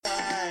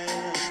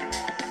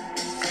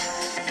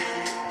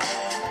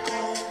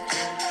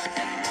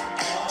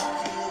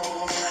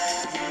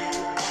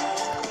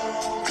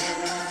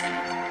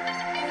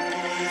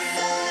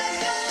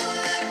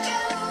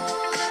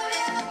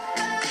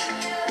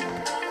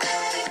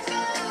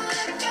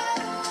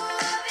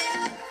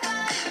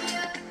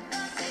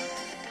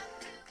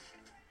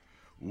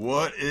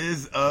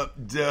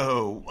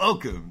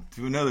Welcome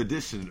to another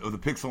edition of the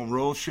Pixel and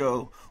Roll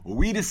Show, where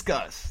we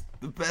discuss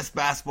the best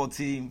basketball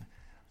team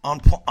on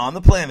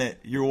the planet,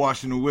 your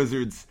Washington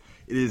Wizards.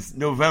 It is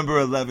November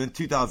 11th,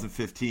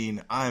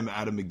 2015. I'm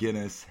Adam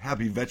McGinnis.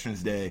 Happy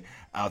Veterans Day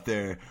out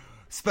there.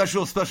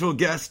 Special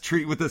guest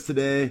treat with us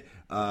today,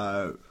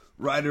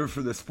 writer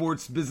for the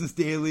Sports Business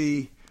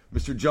Daily,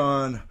 Mr.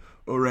 John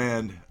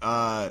Ourand.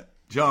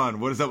 John,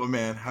 what is up, my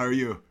man? How are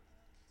you?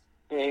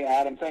 Hey,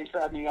 Adam. Thanks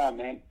for having me on,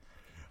 man.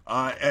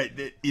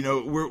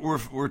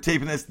 We're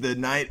taping this the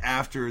night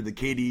after the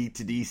KD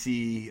to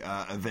DC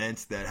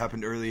events that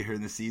happened earlier here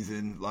in the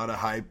season. A lot of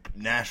hype,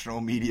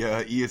 national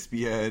media,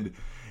 ESPN.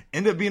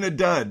 End up being a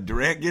dud.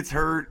 Durant gets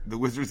hurt. The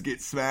Wizards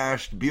get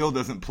smashed. Beal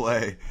doesn't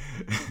play.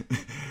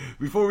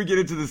 Before we get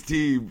into this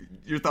team,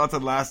 your thoughts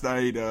on last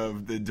night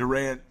of the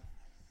Durant,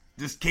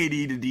 just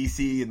KD to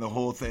DC and the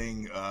whole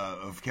thing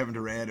of Kevin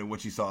Durant and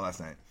what you saw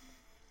last night?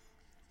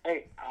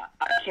 Hey,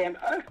 I can't.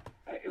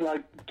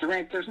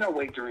 Durant, there's no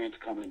way Durant's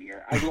coming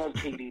here. I love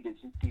KD to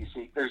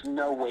DC. There's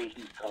no way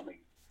he's coming.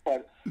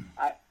 But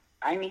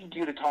I need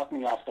you to talk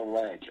me off the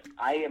ledge.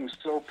 I am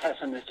so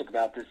pessimistic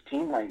about this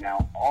team right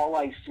now. All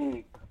I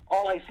see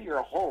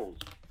are holes.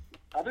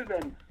 Other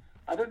than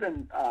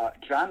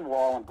John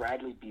Wall and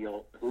Bradley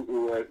Beal,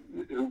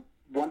 who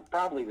won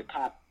probably the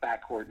top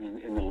backcourt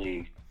in the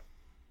league.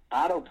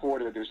 Otto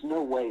Porter, there's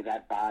no way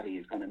that body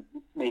is going to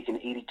make an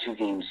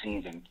 82-game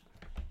season.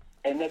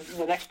 And then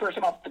the next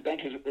person off the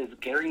bench is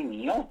Gary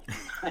Neal.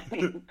 I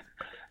mean,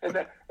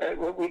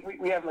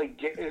 we have like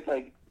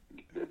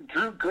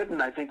Drew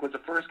Gooden. I think was the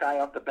first guy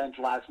off the bench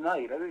last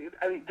night.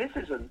 I mean, this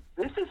is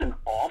an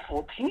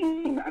awful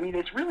team. I mean,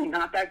 it's really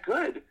not that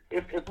good.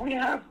 If we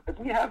have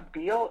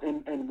Beal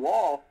and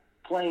Wall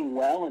playing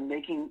well and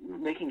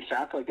making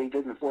shots like they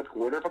did in the fourth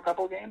quarter of a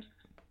couple of games,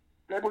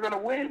 then we're going to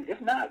win.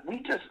 If not, we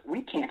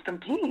can't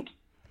compete.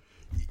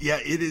 Yeah,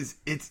 it is.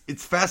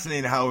 It's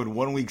fascinating how in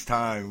 1 week's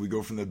time we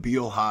go from the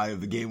Beal high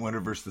of the game winner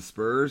versus the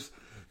Spurs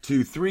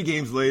to 3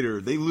 games later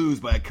they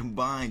lose by a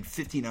combined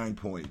 59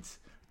 points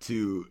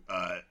to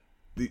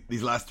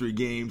these last 3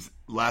 games.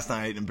 Last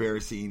night,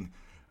 embarrassing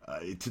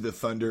to the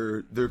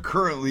Thunder. They're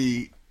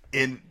currently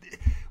in.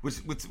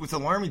 What's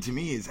alarming to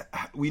me is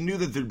we knew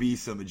that there'd be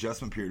some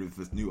adjustment period with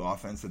this new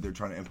offense that they're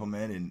trying to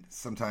implement, and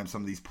sometimes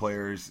some of these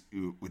players,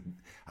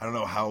 I don't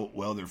know how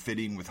well they're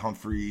fitting with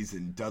Humphreys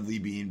and Dudley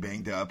being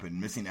banged up and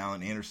missing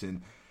Allen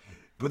Anderson.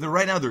 But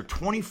right now they're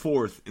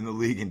 24th in the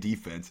league in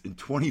defense and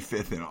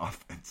 25th in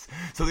offense.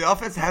 So the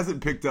offense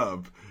hasn't picked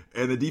up,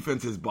 and the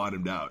defense has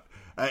bottomed out.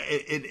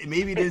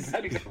 Maybe it is.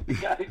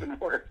 It's not even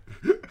worse.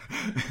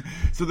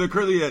 So they're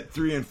currently at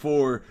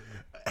 3-4.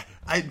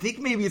 I think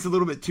maybe it's a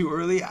little bit too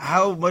early.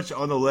 How much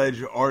on the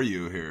ledge are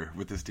you here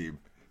with this team?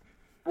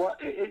 Well,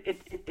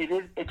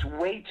 it's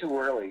way too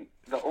early.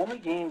 The only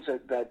games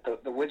that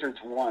the Wizards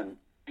won,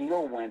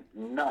 Beal went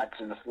nuts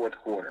in the fourth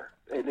quarter.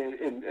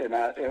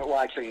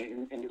 Actually,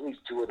 in at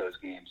least 2 of those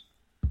games.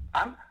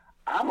 I'm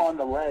on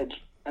the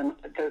ledge, and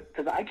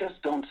because I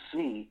just don't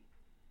see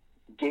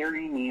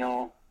Gary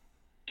Neal,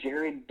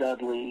 Jared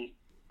Dudley,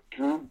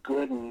 Drew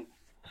Gooden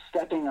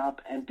stepping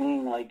up and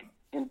being like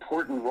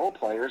important role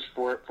players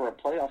for a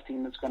playoff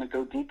team that's going to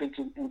go deep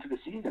into the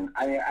season.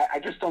 I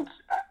just don't.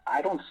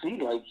 I don't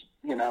see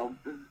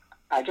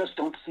I just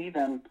don't see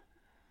them.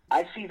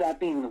 I see that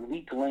being the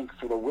weak link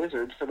for the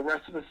Wizards for the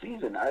rest of the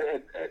season.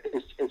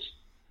 It's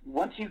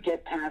once you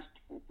get past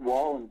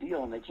Wall and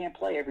Beal and they can't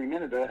play every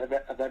minute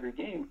of every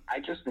game. I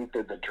just think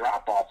that the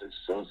drop off is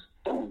so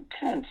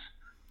intense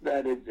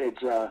that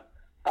it's.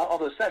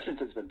 Although Sessions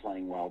has been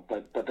playing well,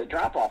 but the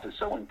drop off is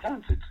so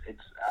intense.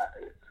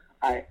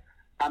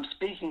 I'm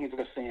speaking as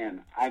a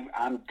fan.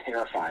 I'm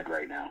terrified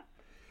right now.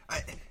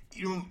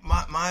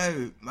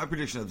 My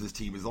prediction of this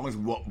team, as long as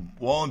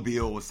Wall and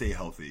Beal will stay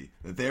healthy,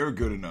 that they're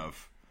good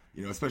enough.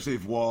 Especially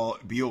if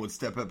Beal would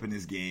step up in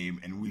his game,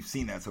 and we've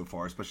seen that so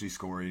far, especially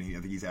scoring. I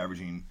think he's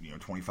averaging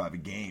 25 a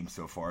game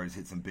so far. He's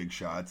hit some big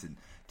shots and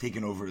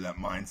taken over that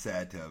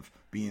mindset of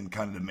being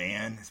kind of the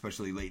man,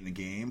 especially late in the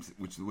games,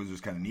 which the Wizards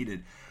kind of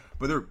needed.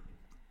 But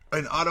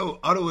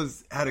Otto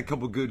has had a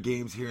couple good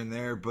games here and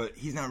there, but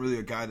he's not really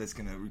a guy that's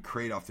going to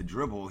create off the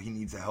dribble. He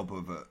needs the help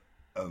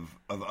of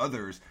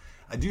others.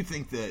 I do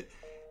think that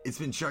it's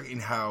been shocking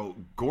how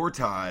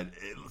Gortat.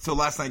 So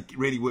last night,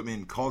 Randy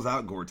Whitman calls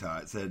out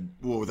Gortat, said,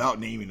 well, without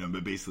naming him,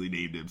 but basically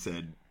named him,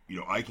 said,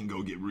 I can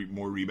go get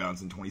more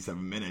rebounds in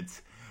 27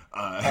 minutes.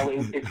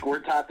 Is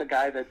Gortat the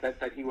guy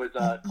that he was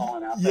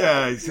calling out?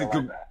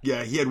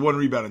 Yeah, he had 1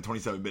 rebound in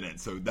 27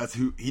 minutes. So that's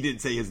who. He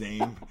didn't say his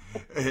name.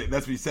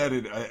 That's what he said.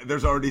 And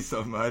there's already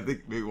some. I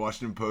think maybe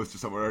Washington Post or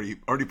someone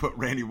already put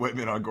Randy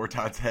Whitman on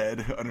Gortat's head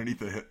underneath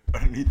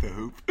the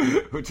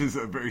hoop, which is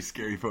a very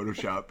scary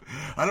Photoshop.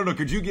 I don't know.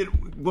 Could you get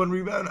 1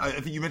 rebound? I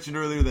think you mentioned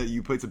earlier that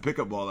you played some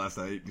pickup ball last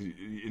night.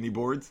 Any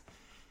boards?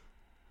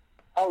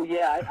 Oh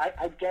yeah,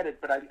 I get it,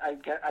 but I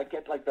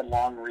get like the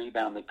long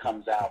rebound that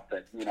comes out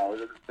that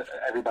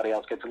everybody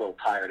else gets a little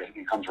tired and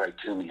it comes right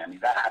to me. I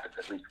mean that happens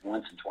at least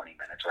once in 20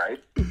 minutes,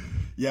 right?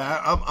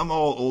 Yeah, I'm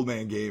all old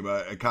man game.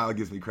 Kyle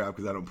gives me crap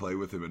because I don't play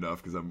with him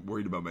enough because I'm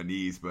worried about my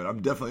knees. But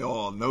I'm definitely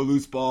all no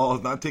loose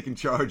balls, not taking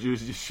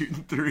charges, just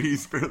shooting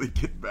threes, barely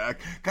getting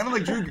back. Kind of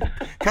like Drew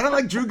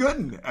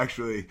Gooden,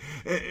 actually.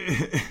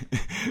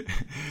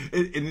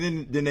 And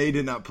then Danae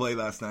did not play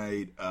last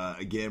night.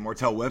 Again,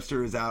 Martell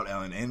Webster is out.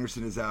 Alan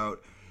Anderson is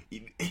out.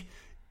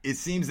 It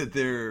seems that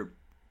they're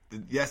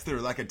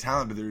lack of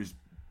talent, but there's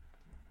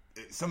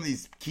some of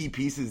these key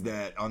pieces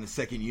that on the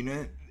second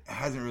unit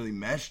hasn't really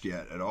meshed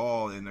yet at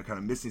all, and they're kind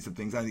of missing some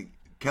things. I think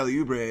Kelly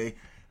Oubre,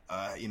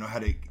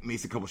 had to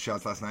miss a couple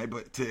shots last night,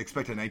 but to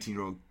expect a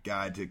 19-year-old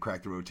guy to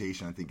crack the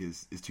rotation, I think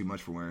is too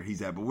much for where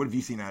he's at. But what have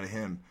you seen out of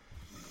him?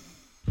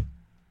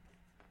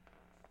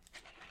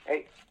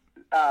 Hey,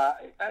 I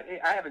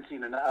haven't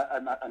seen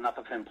enough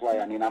of him play.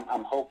 I mean,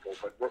 I'm hopeful,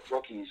 but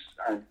rookies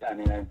aren't. I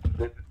mean,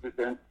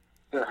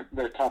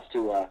 they're tough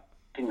to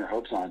pin your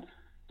hopes on.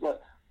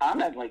 Look,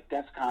 I'm at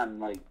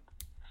DEFCON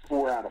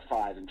 4 out of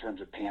 5 in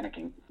terms of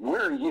panicking.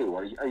 Where are you?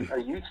 Are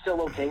you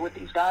still okay with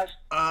these guys?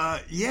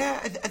 Yeah,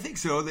 I think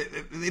so.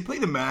 They play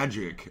the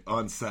Magic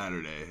on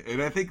Saturday,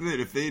 and I think that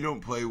if they don't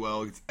play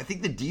well, I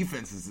think the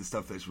defense is the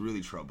stuff that's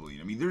really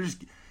troubling. I mean,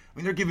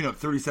 they're giving up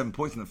 37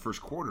 points in the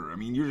first quarter. I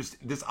mean,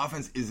 this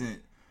offense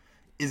isn't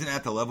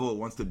at the level it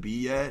wants to be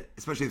yet,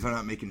 especially if they're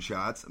not making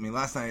shots. I mean,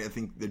 last night I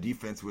think the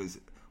defense was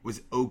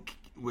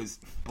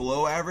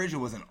below average. It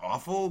wasn't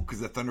awful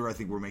because the Thunder, I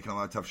think, were making a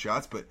lot of tough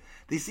shots, but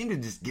they seemed to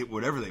just get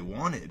whatever they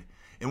wanted.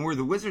 And where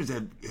the Wizards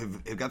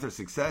have got their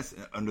success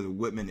under the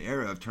Whitman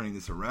era of turning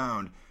this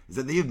around is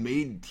that they have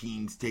made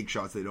teams take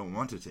shots they don't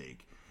want to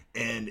take.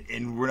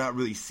 And we're not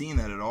really seeing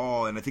that at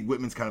all. And I think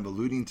Whitman's kind of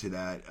alluding to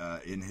that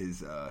in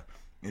his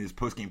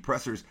post-game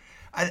pressers.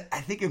 I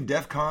think of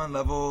DEFCON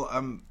level,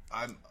 I'm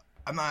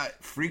not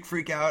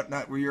freak out,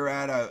 not where you're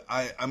at.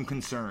 I'm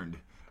concerned.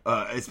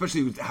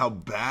 Especially with how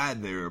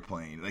bad they were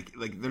playing.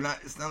 Like they're not.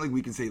 It's not like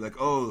we can say they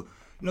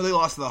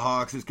lost to the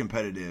Hawks. It was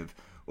competitive,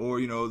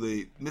 or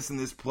they missing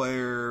this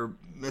player,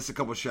 miss a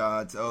couple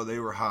shots. Oh, they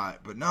were hot,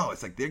 but no,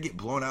 it's like they get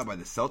blown out by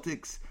the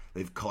Celtics.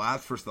 They've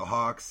collapsed versus the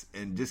Hawks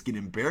and just get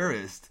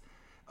embarrassed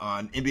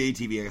on NBA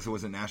TV. I guess it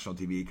wasn't national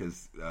TV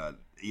because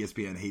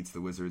ESPN hates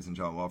the Wizards and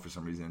John Wall for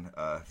some reason.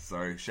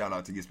 Sorry, shout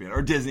out to ESPN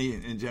or Disney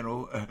in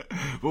general.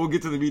 But we'll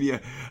get to the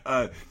media.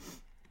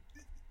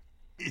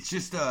 It's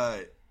just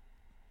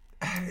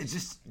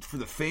for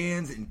the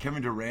fans and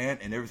Kevin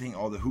Durant and everything,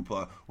 all the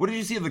hoopla. What did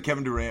you see of the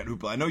Kevin Durant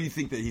hoopla? I know you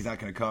think that he's not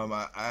going to come.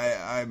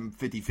 I'm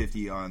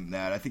 50-50 on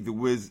that. I think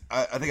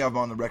I think I'm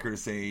on the record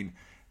as saying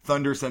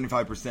Thunder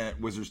 75%,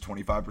 Wizards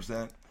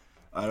 25%.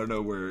 I don't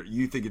know where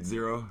you think it's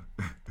 0.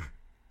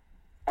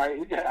 I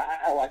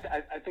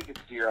think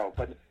it's 0.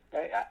 But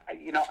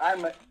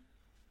I'm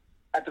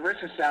at the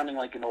risk of sounding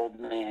like an old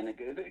man.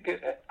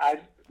 I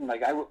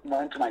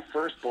went to my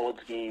first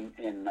Bullets game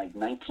in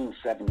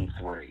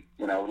 1973.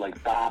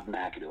 Bob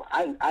McAdoo.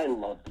 I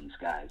love these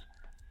guys.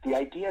 The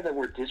idea that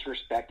we're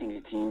disrespecting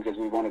a team because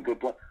we want a good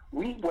play.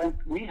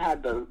 We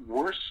had the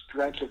worst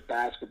stretch of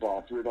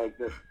basketball through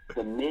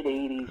the mid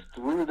 '80s,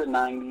 through the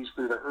 '90s,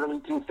 through the early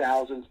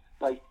 2000s.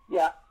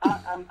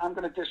 I'm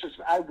going to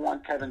disrespect. I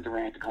want Kevin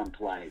Durant to come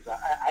play.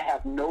 I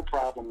have no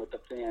problem with the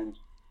fans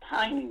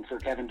pining for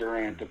Kevin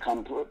Durant to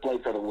come play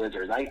for the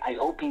Wizards. I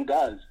hope he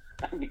does.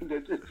 I mean,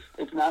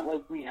 it's not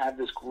like we have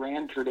this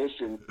grand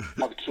tradition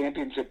of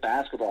championship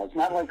basketball. It's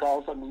not like all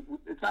of a sudden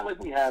it's not like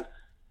we have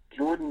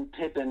Jordan,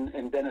 Pippen,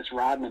 and Dennis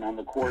Rodman on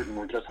the court and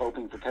we're just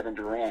hoping for Kevin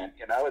Durant.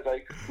 It's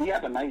like we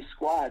have a nice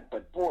squad,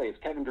 but boy, if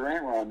Kevin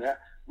Durant were on there,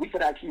 we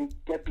could actually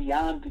get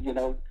beyond.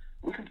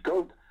 We could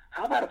go.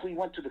 How about if we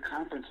went to the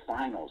conference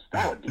finals?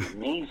 That would be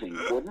amazing,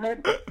 wouldn't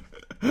it?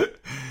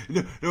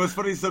 It's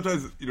funny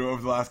sometimes.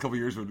 Over the last couple of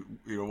years, when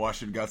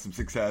Washington got some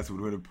success,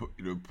 would win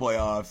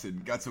playoffs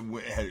and got some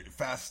had a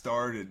fast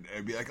start, and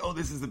be like, "Oh,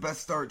 this is the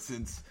best start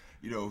since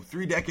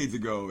 3 decades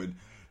ago." And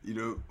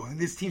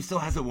this team still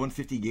hasn't won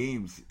 50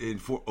 games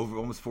in over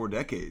almost 4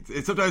 decades.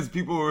 And sometimes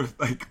people are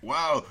like,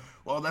 "Wow,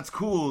 well, that's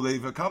cool.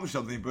 They've accomplished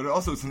something," but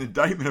also it's an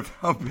indictment of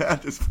how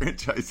bad this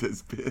franchise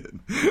has been.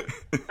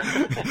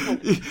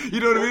 You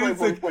know what I mean?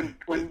 It's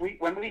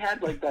when we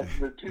had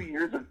the 2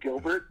 years of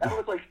Gilbert,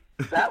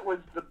 that was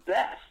the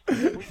best.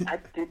 I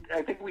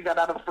think we got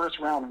out of the first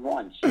round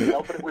once, but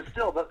it was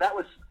still that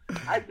was.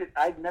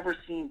 I've never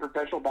seen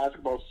professional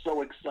basketball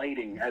so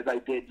exciting as I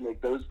did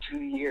those 2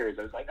 years.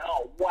 I was like,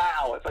 oh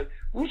wow! It's like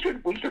we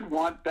should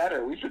want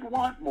better. We should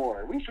want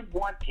more. We should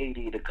want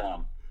KD to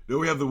come. No,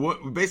 we have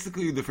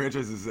basically the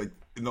franchise is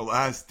in the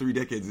last 3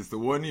 decades. It's the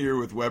 1 year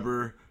with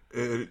Weber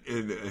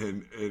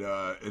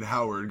and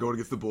Howard going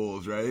against the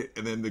Bulls, right?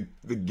 And then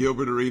the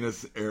Gilbert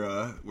Arenas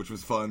era, which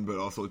was fun, but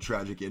also a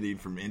tragic ending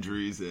from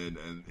injuries and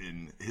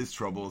his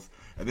troubles.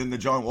 And then the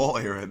John Wall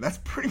era, and that's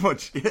pretty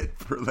much it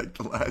for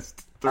the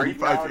last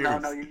 35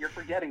 years. No, you're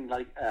forgetting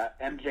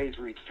MJ's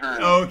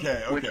return.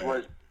 Okay. Which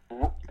was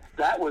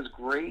That was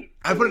great.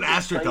 I put an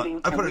asterisk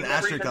on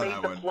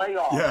that one.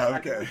 Playoffs. Yeah,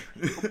 okay.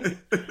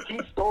 He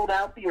sold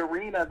out the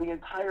arena the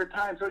entire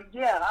time. So,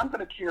 yeah, I'm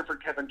going to cheer for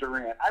Kevin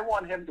Durant. I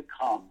want him to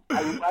come.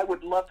 I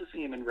would love to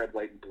see him in red,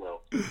 white, and blue.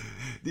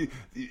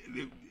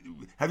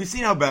 Have you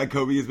seen how bad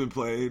Kobe has been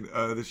playing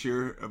this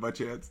year, by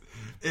chance?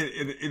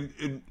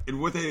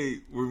 And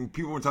when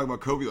people were talking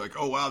about Kobe, like,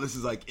 oh, wow, this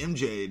is like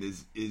MJ and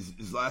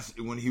his last,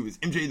 when he was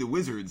MJ the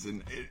Wizards.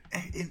 And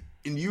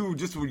you,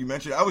 just when you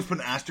mentioned, I always put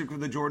an asterisk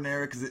with the Jordan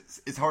era because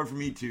it's hard for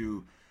me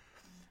to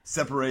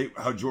separate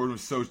how Jordan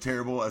was so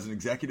terrible as an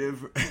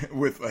executive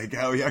with like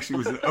how he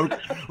actually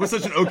was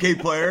such an okay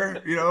player.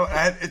 You know,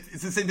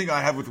 it's the same thing I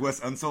have with Wes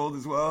Unseld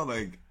as well.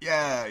 Like,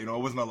 yeah, you know, I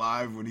wasn't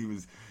alive when he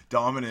was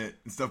dominant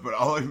and stuff, but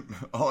all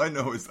I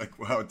know is like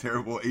how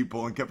terrible Abe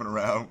Pollin kept him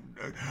around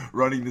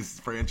running this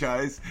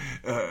franchise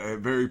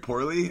very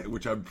poorly,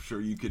 which I'm sure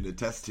you can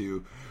attest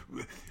to.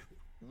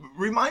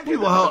 Remind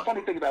people how. The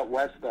funny thing about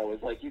Wes, though,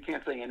 is like you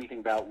can't say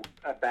anything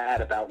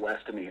bad about Wes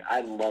to me.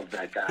 I love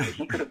that guy.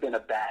 He could have been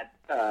a bad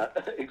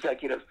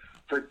executive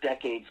for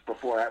decades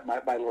before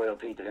my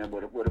loyalty to him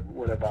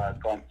would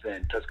have gone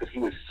thin, just because he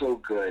was so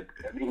good.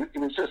 I mean, he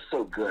was just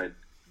so good.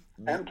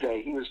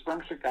 MJ, he was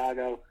from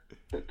Chicago.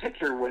 The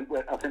picture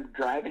of him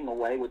driving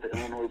away with the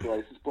Illinois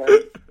license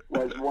plate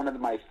was one of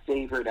my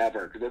favorite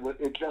ever because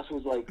it just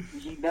was like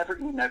he never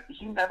even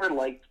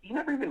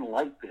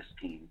liked this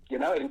team, you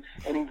know, and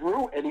he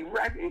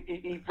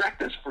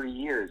wrecked us for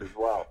years as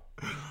well.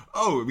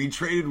 Oh, we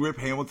traded Rip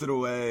Hamilton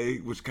away,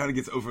 which kind of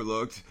gets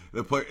overlooked.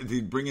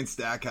 They bring in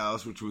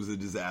Stackhouse, which was a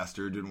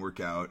disaster, didn't work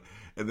out,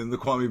 and then the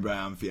Kwame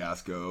Brown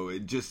fiasco.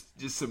 It just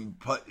some.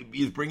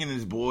 He's bringing in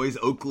his boys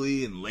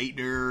Oakley and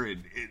Leitner,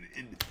 and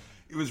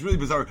it was really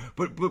bizarre.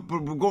 But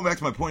going back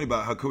to my point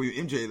about how Kobe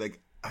and MJ, like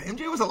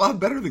MJ was a lot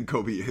better than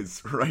Kobe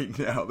is right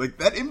now. Like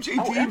that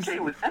MJ team's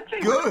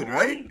good,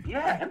 right?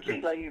 Yeah,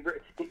 MJ. Like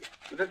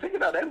the thing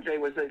about MJ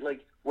was that like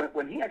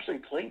when he actually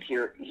played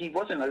here, he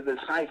wasn't this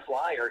high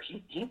flyer.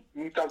 He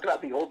talked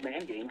about the old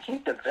man game. He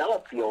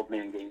developed the old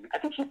man game. I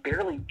think he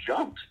barely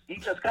jumped. He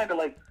just kind of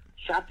like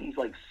shot these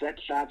like set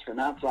shots from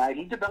outside.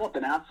 He developed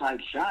an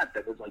outside shot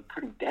that was like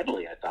pretty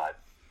deadly, I thought.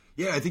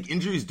 Yeah, I think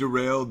injuries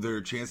derailed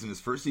their chance in his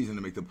first season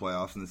to make the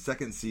playoffs. In the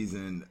second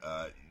season,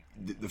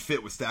 the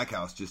fit with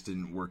Stackhouse just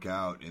didn't work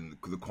out, and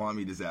the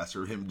Kwame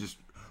disaster, him just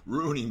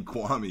ruining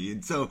Kwame.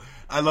 And so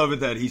I love it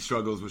that he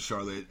struggles with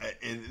Charlotte.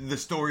 And the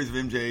stories of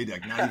MJ,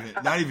 like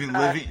not even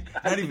living.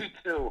 I do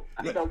too.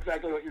 I know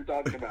exactly what you're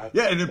talking about.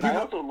 Yeah, and I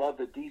also love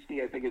that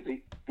DC, I think, is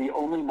the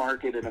only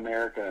market in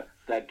America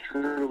that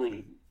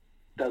truly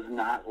does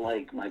not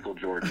like Michael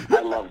Jordan.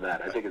 I love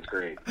that. I think it's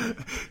great.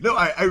 No,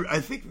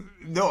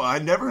 I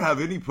never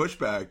have any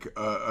pushback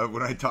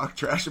when I talk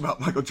trash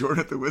about Michael Jordan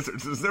at the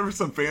Wizards. There's never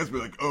some fans be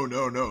like, oh,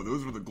 no,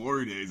 those were the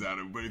glory days out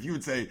of him. But if you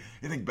would say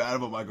anything bad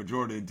about Michael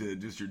Jordan to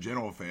just your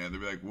general fan,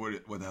 they'd be like,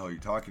 what the hell are you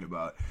talking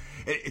about?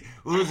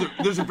 Well,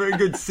 there's a very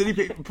good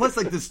city. Plus,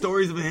 like, the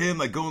stories of him,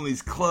 like, going to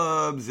these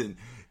clubs and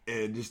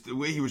just the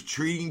way he was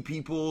treating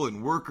people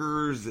and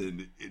workers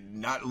and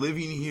not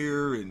living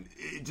here, and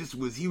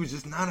he's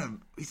just not a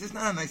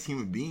nice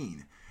human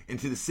being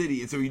into the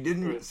city. And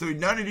so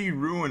not only did he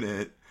ruin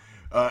it,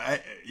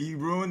 he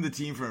ruined the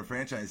team from a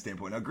franchise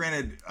standpoint. Now,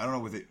 granted, I don't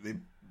know if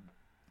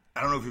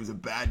it was a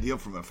bad deal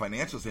from a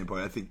financial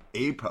standpoint. I think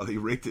Abe probably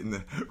raked in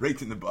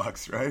the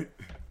bucks, right?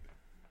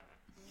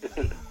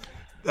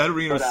 That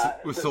arena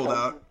was sold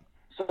out.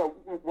 So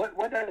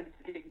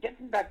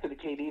getting back to the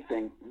KD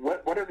thing,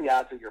 what are the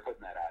odds that you're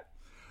putting that at?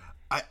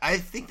 I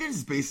think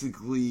there's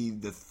basically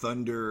the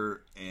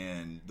Thunder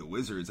and the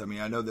Wizards. I mean,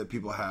 I know that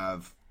people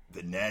have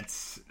the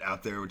Nets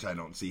out there, which I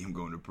don't see him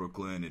going to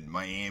Brooklyn, and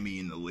Miami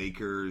and the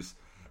Lakers,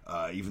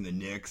 even the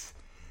Knicks.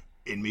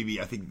 And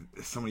maybe I think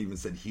someone even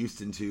said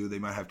Houston too. They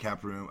might have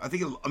cap room.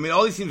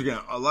 All these teams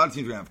a lot of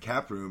teams are gonna have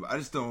cap room. I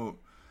just don't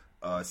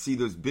see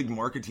those big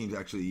market teams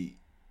actually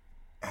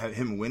have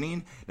him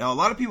winning. Now, a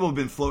lot of people have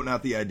been floating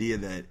out the idea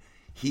that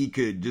he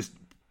could just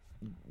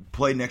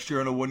play next year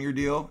on a one-year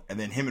deal, and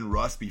then him and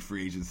Russ be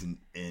free agents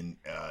in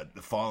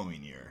the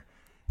following year.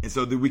 And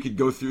so that we could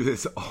go through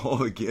this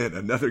all again,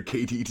 another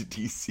KD to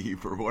DC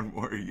for one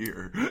more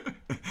year.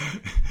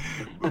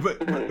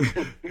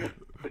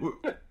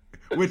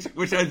 Which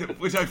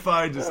I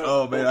find just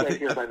I think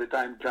here by the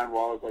time John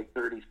Wall is like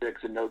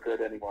 36 and no good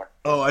anymore.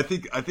 Oh, I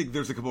think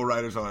there's a couple of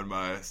writers on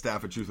my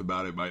staff at Truth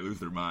About It might lose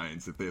their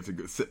minds if they have to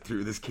go sit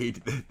through this the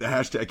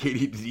hashtag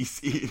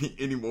KDDC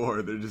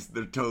anymore.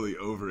 They're totally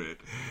over it.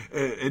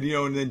 And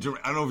then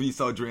I don't know if you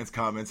saw Durant's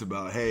comments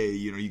about, hey,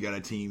 you got a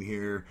team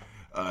here.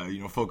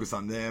 Focus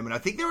on them. And I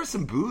think there was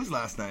some boos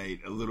last night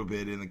a little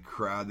bit in the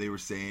crowd. They were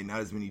saying not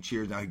as many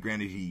cheers. Now,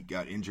 granted, he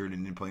got injured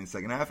and didn't play in the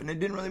second half, and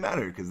it didn't really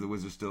matter because the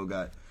Wizards still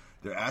got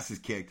their asses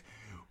kicked.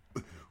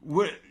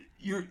 Why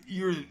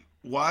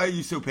are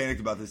you so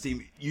panicked about this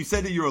team? You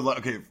said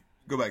that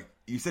go back.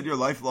 You said you're a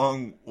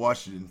lifelong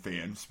Washington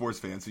fan, sports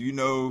fan, so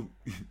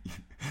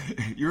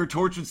you're a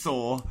tortured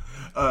soul,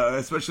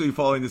 especially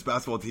following this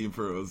basketball team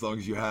for as long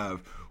as you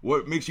have.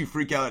 What makes you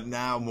freak out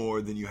now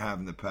more than you have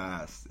in the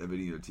past of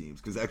any other teams?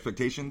 Because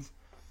expectations?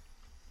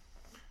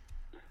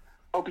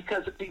 Oh,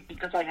 because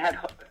I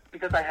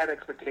had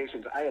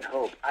expectations. I had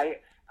hope. I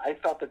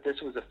thought that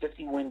this was a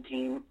 50-win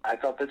team. I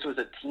thought this was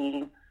a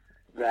team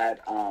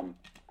that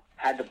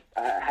had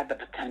the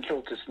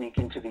potential to sneak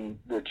into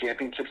the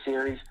championship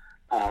series.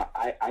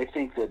 I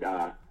think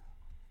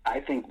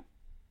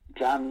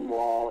John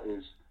Wall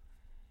is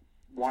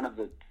one of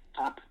the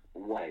top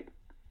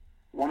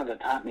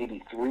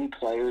maybe 3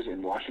 players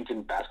in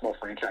Washington basketball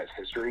franchise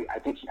history. I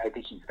think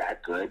he's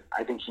that good.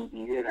 I think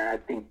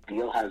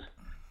Beal has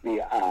the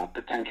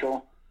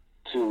potential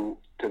to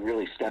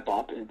really step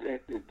up to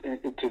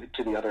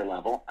the other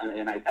level,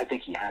 and I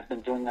think he has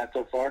been doing that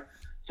so far.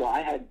 So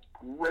I had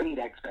great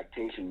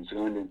expectations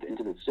going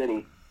into the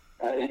city,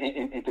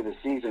 into the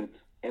season,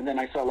 and then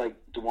I saw like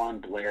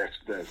DeJuan Blair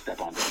step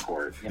on the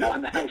court, and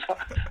then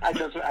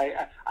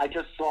I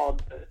just saw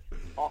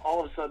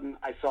all of a sudden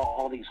I saw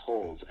all these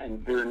holes,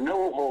 and there are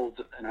no holes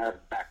in our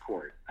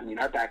backcourt. I mean,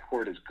 our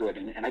backcourt is good,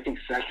 and I think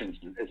Sessions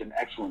is an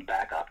excellent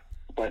backup.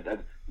 But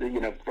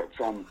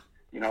from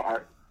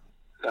our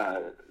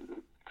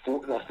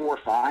the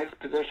 4-5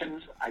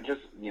 positions,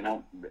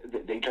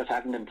 they just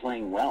haven't been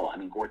playing well. I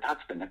mean,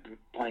 Gortat's been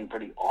playing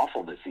pretty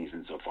awful this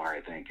season so far,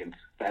 I think, and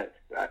that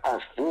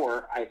our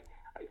 4,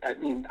 I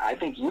mean, I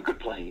think you could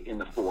play in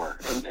the 4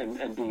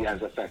 and be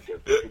as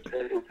effective.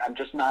 I'm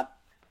just not.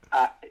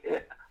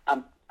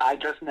 I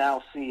just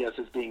now see us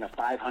as being a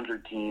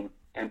 500 team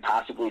and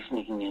possibly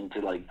sneaking into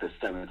like the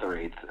 7th or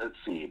 8th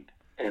seed.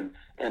 And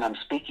I'm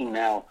speaking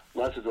now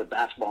less as a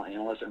basketball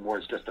analyst and more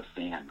as just a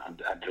fan. I'm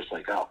just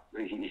like, oh,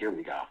 here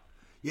we go.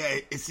 Yeah,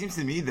 it seems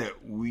to me that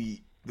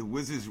the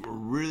Wizards were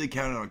really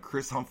counting on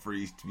Chris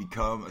Humphries to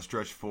become a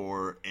stretch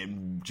 4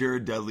 and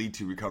Jared Dudley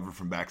to recover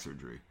from back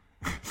surgery.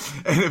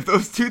 And if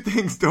those two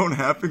things don't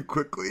happen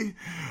quickly,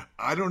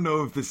 I don't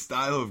know if the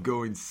style of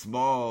going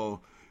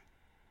small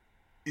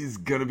is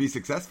going to be be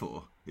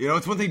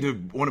it's one thing to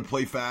want to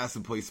play fast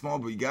and play small,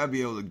 but you got to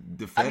be able to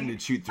defend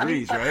and shoot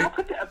threes, right?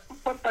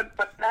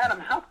 But Adam,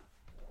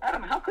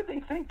 how could they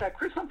think that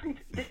Chris Humphries?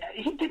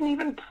 He didn't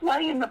even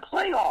play in the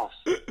playoffs.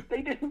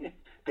 They didn't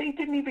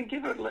even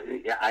give it.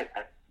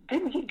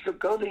 Didn't he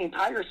go the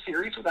entire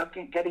series without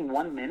getting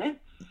 1 minute?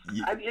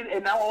 Yeah.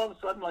 And now all of a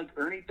sudden, like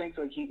Ernie thinks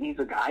like he's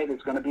a guy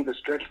that's going to be the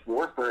stretch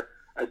 4 for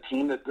a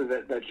team that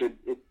should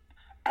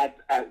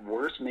at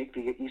worst make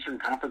the Eastern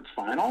Conference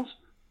Finals.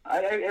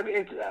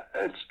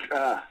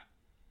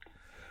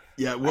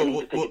 Yeah,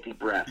 take a deep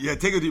breath. Yeah,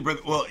 take a deep breath.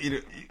 Well,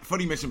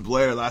 funny you mentioned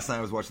Blair. Last night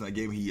I was watching that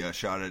game. He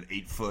shot an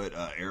 8-foot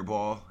air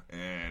ball,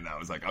 and I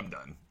was like, I'm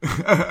done.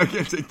 I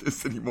can't take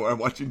this anymore. I'm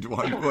watching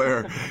DeJuan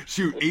Blair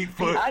shoot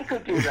 8-foot. I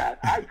could do that.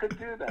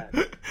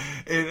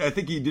 And I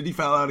think he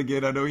foul out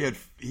again. I know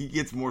he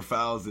gets more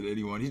fouls than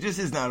anyone. He just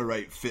is not a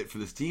right fit for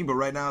this team. But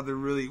right now, they're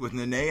really with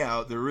Nene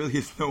out. There really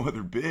is no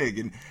other big,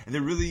 and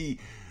they're really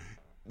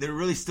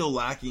still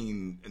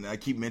lacking. And I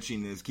keep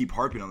mentioning this, keep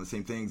harping on the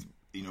same things.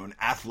 An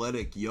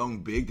athletic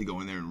young big to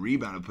go in there and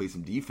rebound and play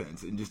some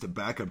defense, and just a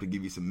backup to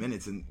give you some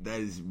minutes. And that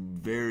is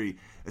very,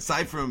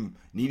 aside from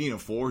needing a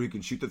 4 who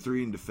can shoot the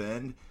 3 and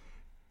defend,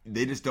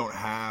 they just don't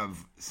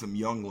have some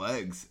young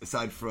legs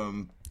aside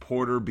from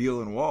Porter,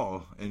 Beal, and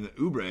Wall and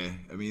Oubre.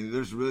 I mean,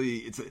 there's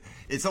really,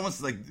 it's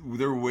almost like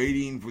they're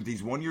waiting for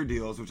these 1-year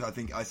deals, which I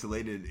think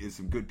isolated is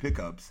some good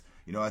pickups.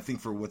 I think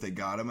for what they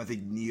got him, I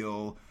think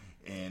Neal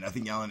and I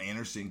think Allen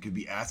Anderson could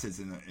be assets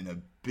in a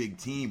big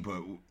team,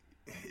 but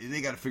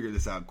they got to figure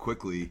this out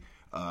quickly.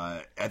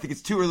 I think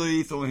it's too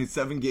early. It's only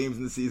 7 games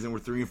in the season. We're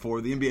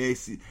 3-4. The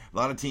NBA, a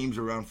lot of teams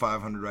are around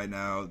 500 right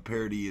now.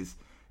 Parity is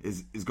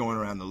going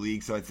around the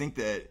league. So I think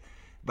that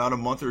about a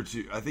month or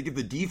two, I think if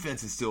the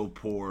defense is still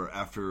poor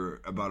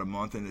after about a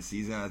month in the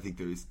season, I think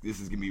this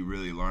is going to be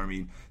really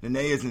alarming. Nene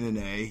isn't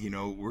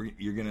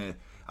Nene.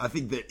 I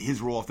think that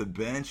his role off the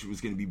bench was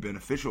going to be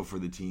beneficial for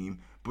the team.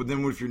 But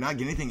then if you're not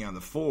getting anything on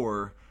the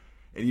 4,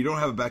 and you don't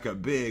have a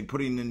backup big,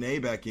 putting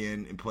Nene back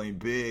in and playing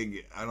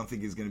big, I don't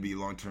think is going to be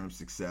long-term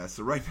success.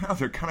 So right now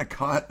they're kind of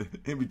caught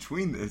in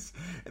between this,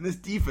 and this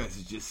defense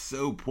is just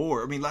so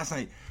poor. I mean, last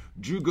night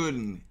Drew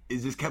Gooden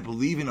just kept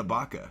leaving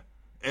Ibaka,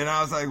 and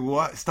I was like,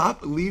 "What? Stop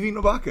leaving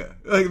Ibaka!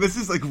 Like this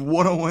is like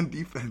 101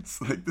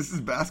 defense. Like this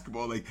is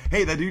basketball. Like,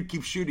 hey, that dude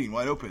keeps shooting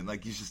wide open.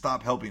 Like you should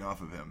stop helping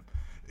off of him."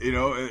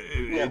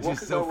 It's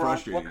just so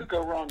frustrating. What could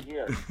go wrong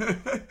here?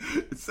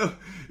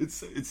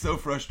 it's so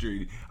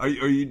frustrating. Do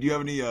you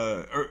have any?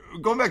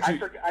 Going back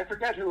to I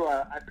forget who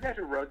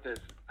wrote this.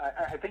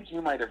 I think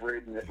you might have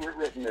written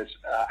this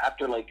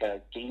after like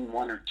game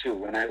 1 or 2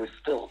 when I was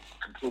still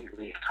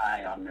completely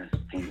high on this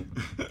team.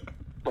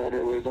 But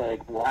it was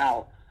like,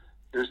 wow,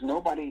 there's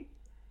nobody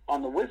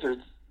on the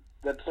Wizards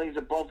that plays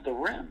above the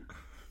rim.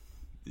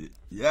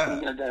 Yeah,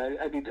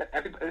 I mean,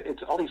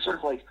 it's all these sort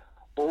of like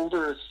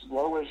older,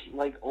 slowish,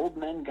 like old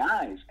men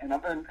guys, and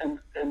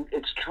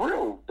it's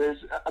true. There's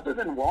other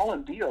than Wall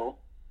and Beal,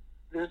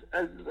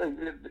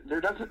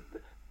 there doesn't.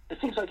 It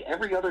seems like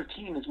every other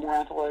team is more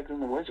athletic than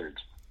the Wizards.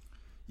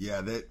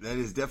 Yeah, that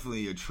is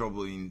definitely a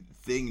troubling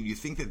thing. You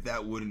think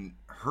that wouldn't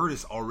hurt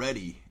us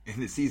already in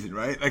the season,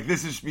 right? Like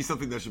this should be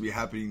something that should be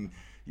happening,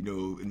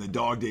 in the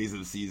dog days of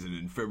the season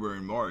in February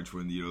and March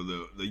when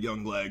the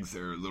young legs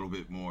are a little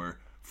bit more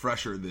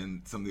fresher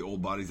than some of the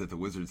old bodies that the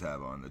Wizards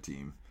have on the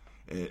team.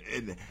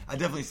 And I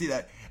definitely see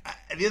that.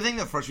 The other thing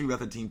that frustrates me about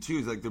the team too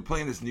is like they're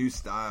playing this new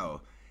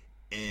style,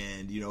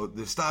 and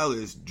the style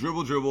is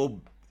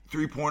dribble,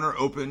 3-pointer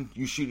open,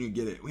 you shoot and you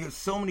get it. We have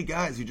so many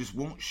guys who just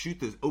won't shoot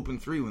this open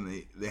three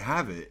when they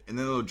have it, and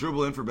then they'll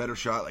dribble in for a better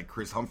shot. Like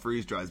Chris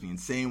Humphries drives me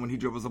insane when he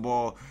dribbles the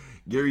ball.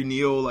 Gary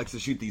Neal likes to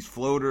shoot these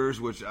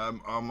floaters, which I'm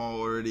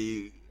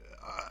already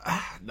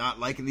not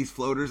liking these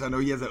floaters. I know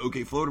he has an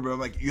okay floater, but I'm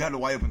like, you had a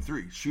wide open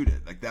three, shoot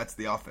it. Like that's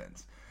the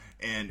offense.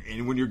 And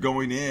when you're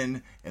going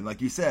in, and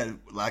like you said,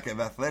 lack of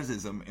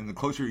athleticism, and the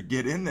closer you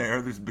get in there,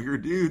 there's bigger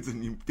dudes,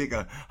 and you take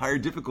a higher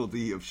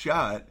difficulty of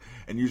shot,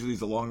 and usually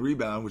it's a long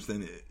rebound, which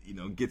then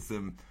gets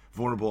them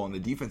vulnerable on the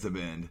defensive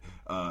end,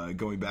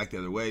 going back the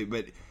other way.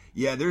 But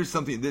yeah, there's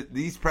something that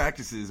these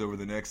practices over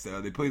the next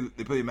they play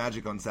the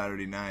Magic on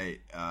Saturday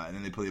night, and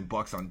then they play the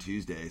Bucks on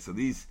Tuesday. So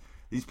these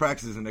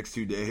practices the next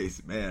 2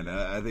 days, man,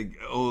 I think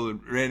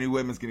Randy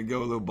Whitman's gonna go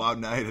a little Bob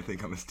Knight, I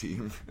think, on this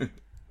team.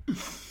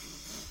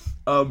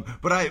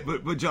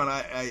 But John,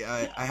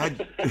 I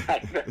had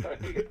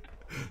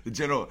the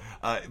general.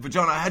 But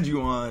John, I had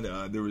you on.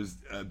 There was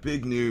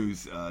big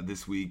news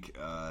this week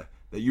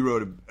that you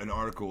wrote an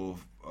article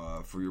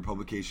for your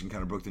publication.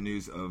 Kind of broke the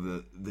news of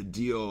the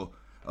deal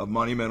of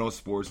Monumental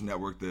Sports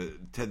Network, the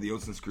Ted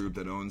Leonsis group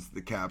that owns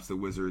the Caps, the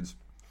Wizards,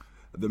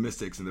 the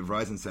Mystics, and the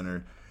Verizon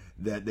Center.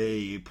 That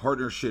they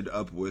partnership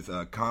up with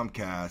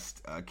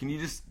Comcast. Can you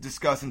just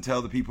discuss and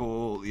tell the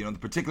people, the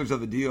particulars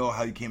of the deal,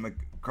 how you came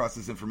across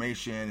this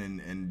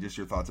information, and just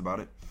your thoughts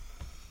about it?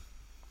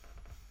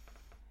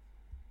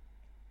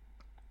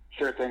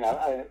 Sure thing.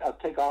 I'll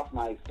take off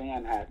my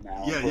fan hat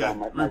now. Yeah.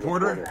 My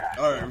reporter hat.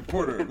 All right,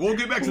 reporter. We'll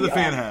get back to the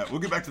fan hat.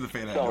 We'll get back to the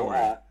fan hat. Don't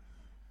worry.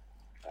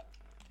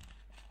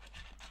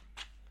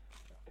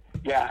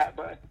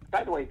 But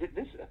by the way,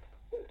 this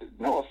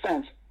no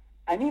offense.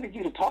 I needed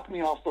you to talk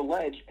me off the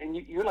ledge, and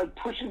you're like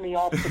pushing me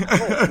off the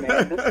cliff,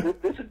 man.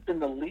 This has been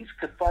the least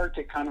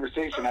cathartic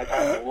conversation I've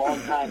had in a long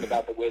time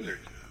about the Wizards.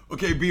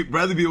 Okay,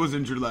 Bradley Beal was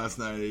injured last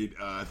night.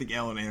 I think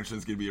Allen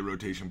Anderson's going to be a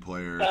rotation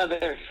player.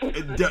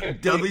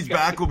 Dudley's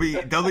back will be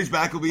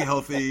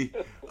healthy.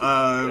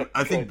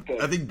 I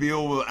think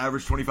Beal will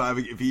average 25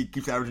 if he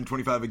keeps averaging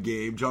 25 a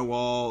game. John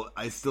Wall,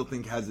 I still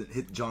think hasn't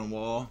hit the John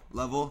Wall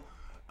level,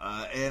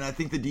 and I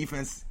think the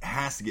defense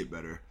has to get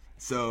better.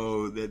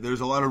 So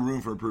there's a lot of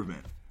room for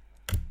improvement.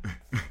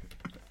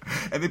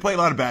 And they play a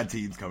lot of bad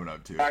teams coming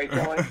up, too. All right,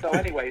 so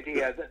anyway,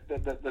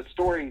 the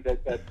story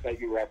that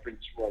you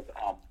referenced was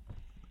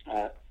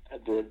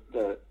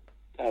the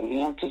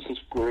Leonsis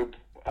group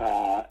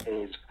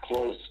is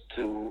close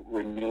to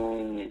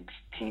renewing its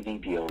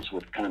TV deals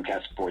with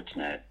Comcast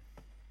Sportsnet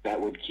that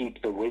would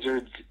keep the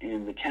Wizards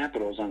and the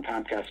Capitals on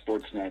Comcast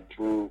Sportsnet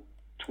through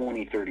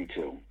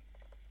 2032.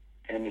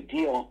 And the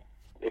deal,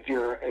 if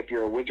you're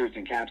a Wizards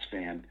and Caps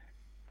fan,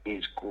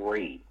 is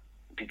great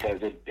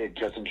because it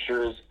just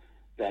ensures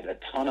that a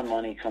ton of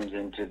money comes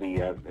into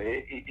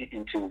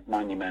into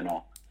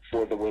Monumental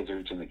for the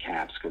Wizards and the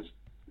Caps because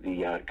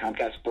the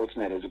Comcast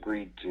Sportsnet has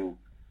agreed to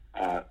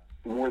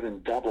more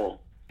than double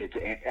its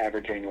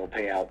average annual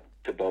payout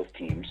to both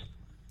teams.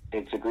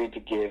 It's agreed to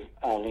give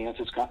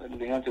Leonsis'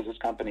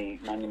 company,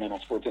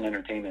 Monumental Sports and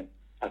Entertainment,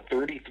 a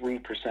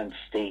 33%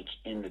 stake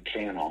in the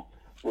channel,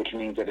 which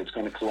means that it's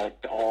going to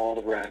collect all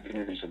the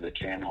revenues of the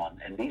channel.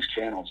 And these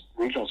channels,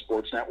 regional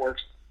sports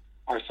networks,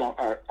 are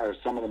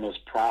some of the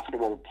most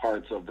profitable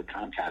parts of the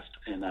Comcast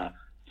and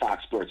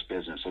Fox Sports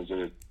business. Those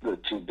are the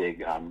two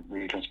big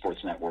regional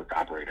sports network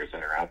operators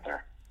that are out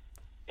there.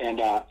 And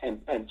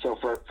so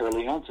for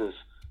Leonsis,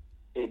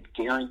 it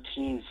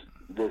guarantees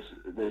this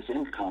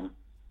income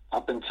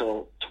up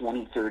until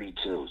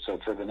 2032. So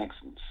for the next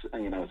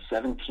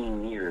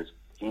 17 years,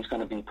 he's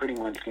going to be pretty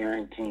much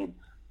guaranteed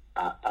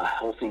a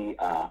healthy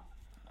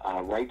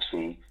rights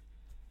fee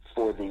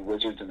for the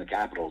Wizards and the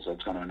Capitals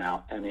that's going to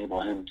now enable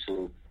him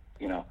to,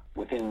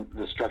 within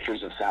the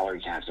structures of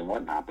salary caps and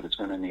whatnot, but it's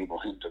going to enable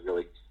him to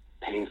really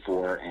pay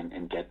for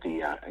and get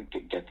these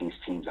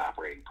teams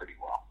operating pretty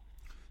well.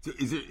 So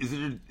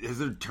has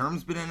there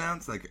terms been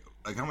announced? Like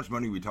how much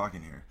money are we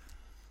talking here?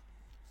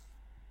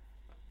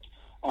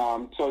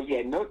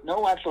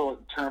 No actual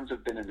terms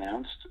have been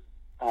announced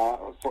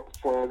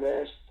for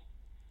this,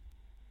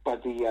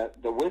 but the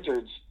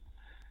Wizards.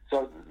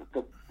 So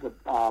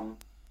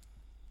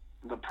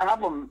the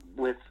problem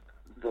with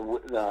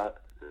the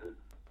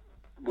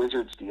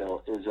Wizards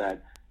deal is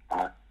that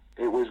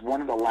it was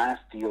one of the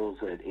last deals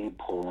that Abe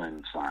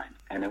Pollin signed,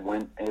 and it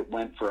went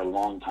for a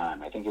long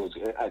time. I think it was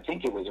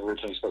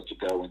originally supposed to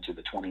go into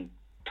the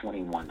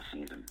 2021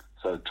 season,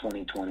 so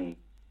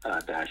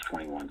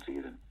 2020-21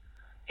 season,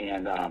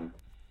 and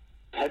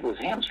Ted was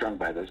hamstrung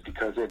by this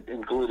because it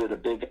included a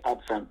big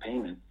upfront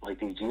payment like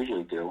these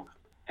usually do,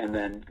 and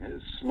then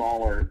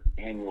smaller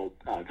annual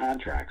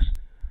contracts.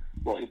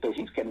 Well, so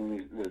he's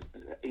getting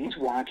he's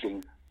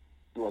watching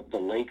the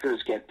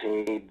Lakers get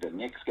paid, the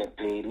Knicks get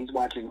paid. He's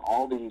watching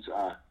all these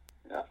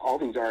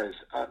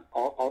artists,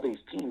 all these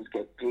teams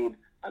get paid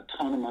a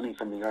ton of money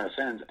from the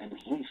RSNs, and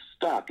he's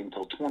stuck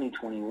until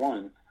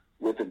 2021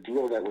 with a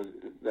deal that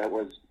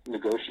was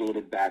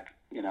negotiated back.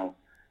 You know,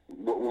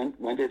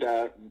 when did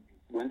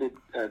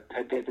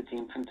Ted get the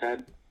team from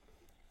Ted?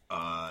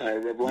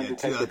 When did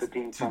Ted get the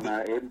team from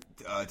Abe?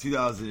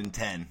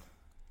 2010.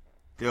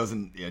 Abe So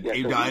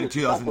died in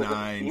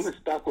 2009. He was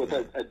stuck with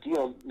a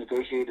deal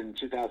negotiated in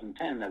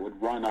 2010 that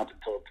would run up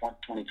until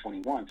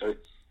 2021. So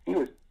he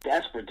was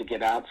desperate to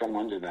get out from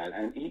under that,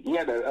 and he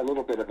had a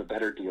little bit of a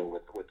better deal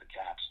with the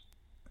Caps.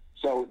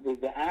 So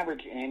the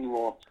average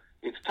annual,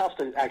 it's tough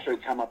to actually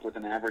come up with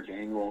an average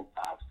annual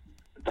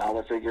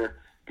dollar figure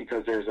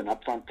because there's an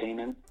upfront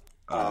payment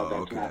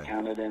that's not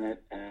counted in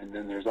it, and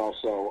then there's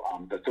also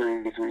the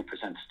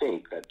 33%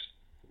 stake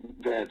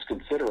that's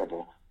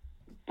considerable.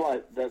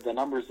 But the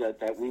numbers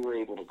that we were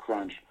able to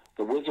crunch,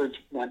 the Wizards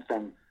went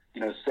from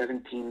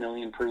 $17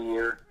 million per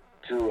year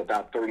to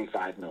about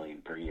 $35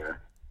 million per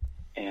year,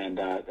 and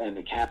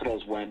the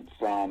Capitals went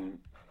from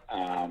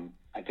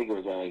I think it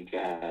was like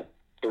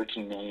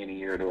 $13 million a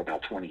year to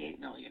about $28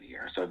 million a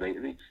year. So they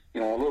a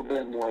little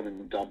bit more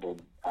than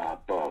doubled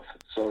both.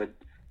 So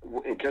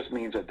it just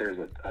means that there's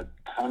a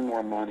ton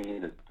more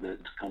money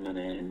that's coming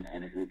in,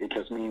 and it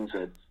just means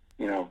that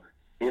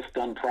if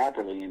done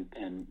properly,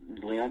 and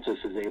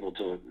Leontis is able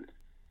to,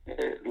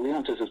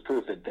 Leontis is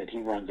proof that he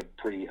runs a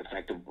pretty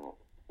effective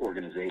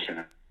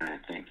organization. I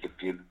think if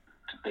you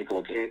take a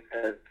look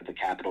at the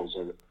Capitals,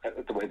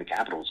 at the way the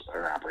Capitals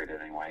are operated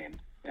anyway,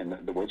 and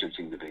the Wizards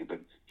seem to be, but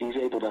he's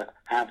able to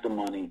have the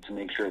money to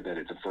make sure that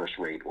it's a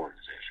first-rate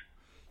organization.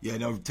 Yeah,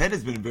 no, Ted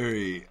has been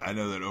I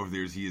know that over the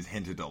years he has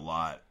hinted a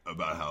lot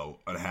about how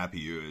unhappy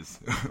he is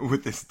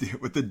with this deal,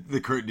 with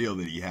the current deal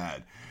that he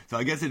had. So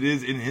I guess it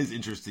is in his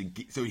interest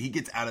so he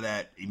gets out of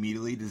that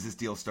immediately. Does this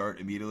deal start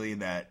immediately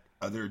and that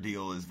other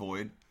deal is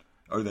void?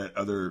 Or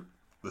the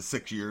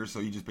 6 years,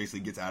 so he just basically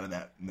gets out of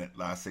that in that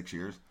last 6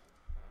 years?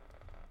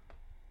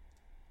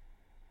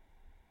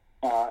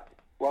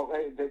 Well,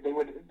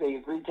 they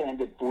agreed to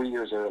end it 4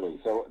 years early.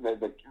 So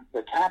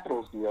the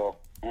Capitals deal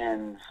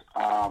ends,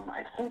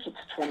 I think it's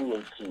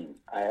 2018,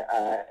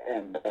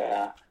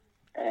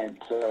 and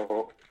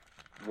so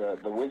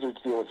the Wizards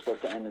deal is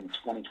supposed to end in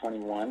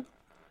 2021.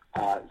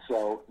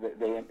 So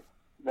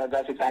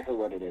that's exactly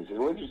what it is. The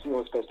Wizards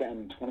deal is supposed to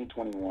end in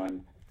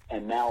 2021,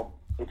 and now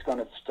it's going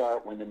to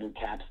start when the new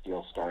Caps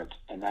deal starts,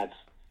 and that's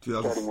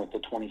starting with the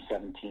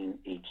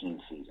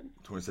 2017-18 season.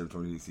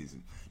 2017-18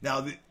 season.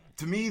 Now,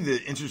 to me,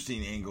 the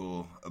interesting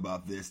angle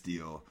about this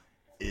deal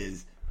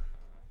is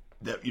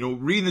that,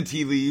 reading the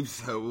tea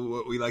leaves,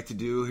 what we like to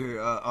do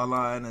here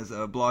online as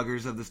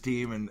bloggers of this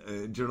team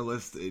and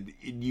journalists,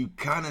 you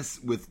kind of,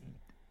 with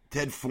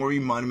Ted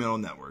forming Monumental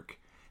Network,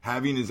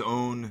 having his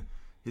own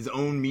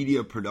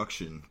media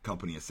production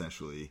company,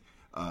 essentially.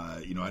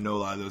 I know a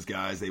lot of those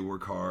guys, they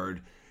work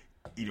hard.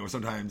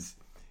 Sometimes,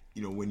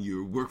 when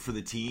you work for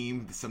the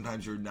team,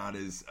 sometimes you're not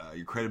as,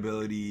 your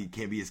credibility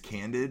can't be as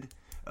candid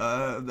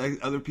like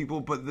other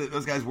people, but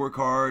those guys work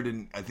hard,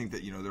 and I think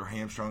that, they're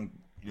hamstrung,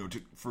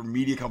 for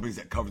media companies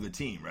that cover the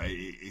team, right?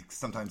 It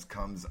sometimes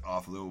comes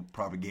off a little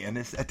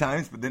propagandist at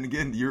times, but then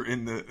again, you're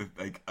in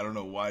I don't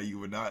know why you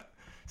would not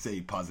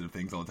say positive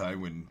things all the time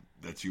when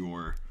that's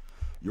your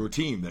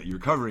team that you're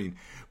covering.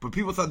 But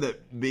people thought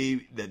that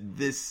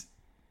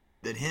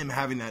that him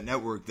having that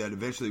network, that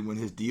eventually when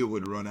his deal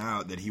would run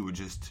out, that he would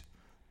just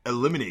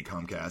eliminate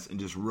Comcast and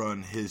just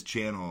run his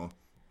channel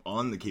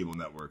on the cable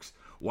networks.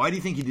 Why do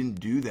you think he didn't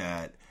do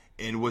that?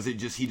 And was it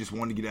just he just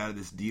wanted to get out of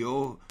this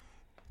deal?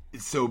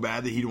 It's so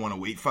bad that he didn't want to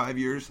wait 5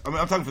 years? I mean,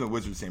 I'm talking from the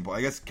Wizards standpoint.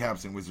 I guess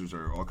Caps and Wizards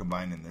are all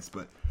combined in this,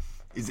 but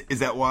is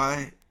that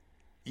why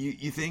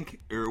you think?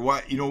 Or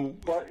why,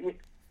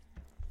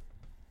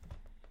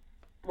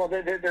 Well,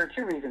 there are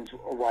two reasons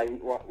why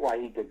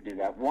he did do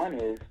that. One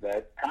is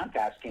that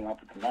Comcast came up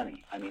with the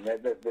money. I mean,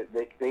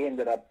 they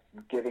ended up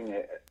giving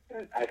it.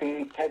 I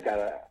think Ted got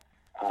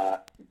a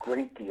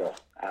great deal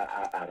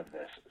out of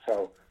this.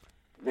 So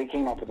they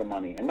came up with the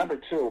money. And number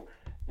two,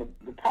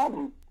 the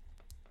problem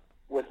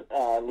with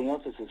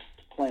Leontis'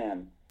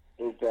 plan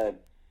is that,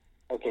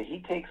 okay,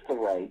 he takes the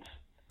rights,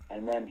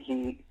 and then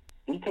he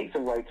takes the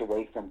rights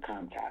away from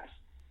Comcast,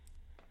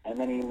 and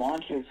then he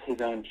launches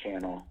his own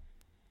channel.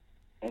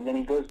 And then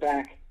he goes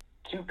back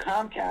to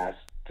Comcast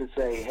to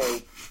say,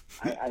 "Hey,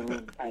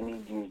 I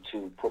need you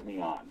to put me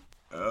on."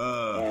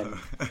 And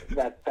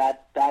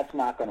that's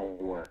not going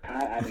to work.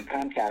 I mean,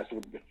 Comcast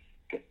would.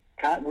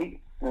 We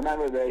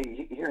remember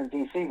here in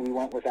DC we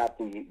went without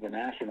the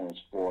Nationals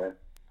for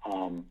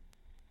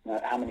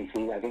how many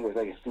seasons? I think it was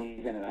like a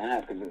season and a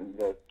half because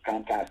the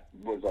Comcast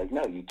was like,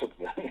 "No, you took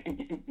the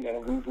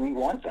we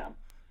want them."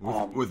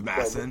 With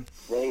Masson,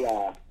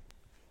 so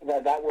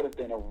that would have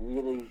been a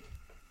really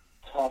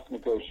tough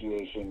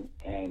negotiation,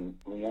 and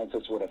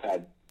Leontis would have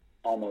had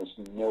almost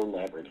no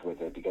leverage with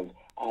it because,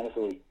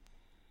 honestly,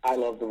 I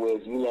love the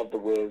Wiz, you love the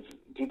Wiz,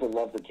 people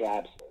love the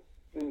Caps.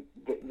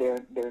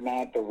 they're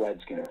not the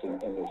Redskins in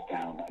this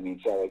town. I mean,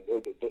 so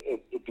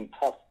it'd be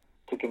tough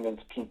to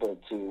convince people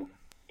to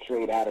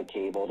trade out of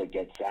cable to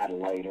get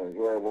satellite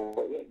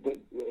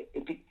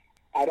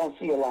I don't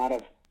see a lot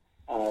of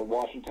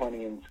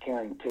Washingtonians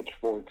carrying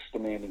pitchforks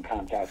demanding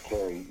Comcast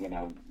carry,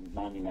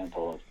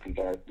 Monumental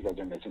because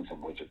they're missing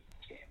some Wizards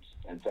games.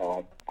 And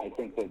so I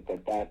think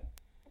that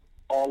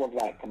all of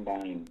that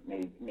combined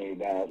made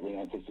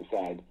Leonsis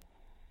decide,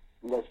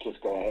 let's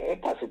just go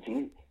ahead. Plus, it's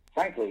easy.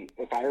 Frankly,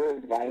 if I were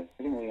advising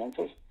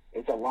Leonsis,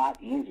 it's a lot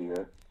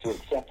easier to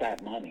accept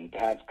that money, to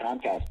have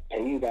Comcast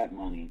pay you that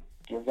money,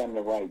 give them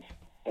the rights,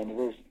 than it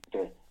is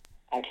to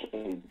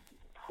actually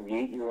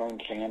create your own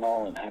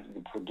channel and having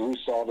to produce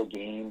all the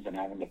games and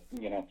having to,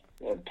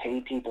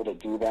 pay people to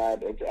do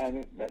that.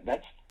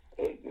 That's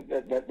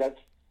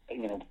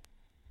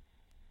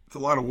it's a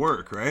lot of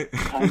work, right?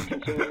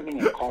 Time-consuming,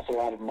 and it costs a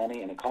lot of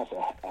money, and it's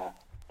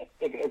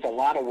a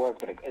lot of work,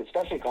 but it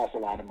especially costs a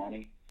lot of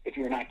money if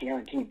you're not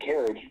guaranteed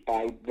carriage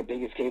by the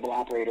biggest cable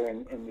operator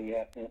in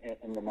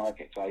the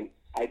market. So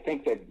I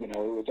think that it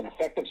was an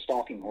effective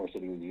stalking horse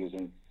that he was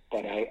using,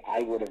 but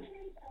I would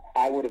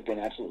have been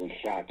absolutely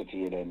shocked if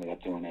he had ended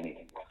up doing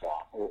anything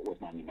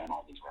with Monumental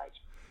on these rights.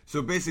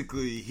 So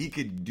basically, he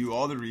could do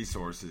all the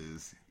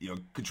resources,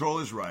 control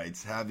his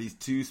rights, have these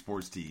two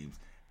sports teams,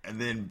 and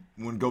then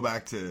when go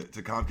back to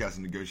Comcast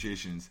in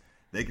negotiations,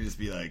 they could just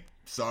be like,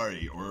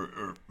 sorry,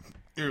 or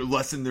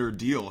lessen their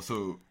deal.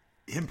 So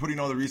him putting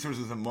all the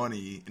resources and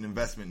money and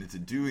investment into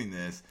doing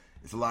this,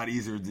 it's a lot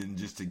easier than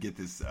just to get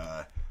this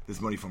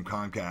money from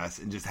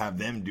Comcast and just have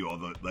them do all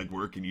the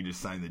legwork, and you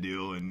just sign the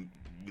deal and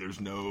there's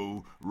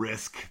no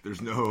risk.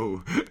 There's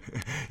no.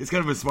 It's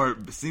kind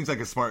of seems like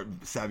a smart,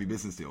 savvy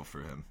business deal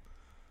for him.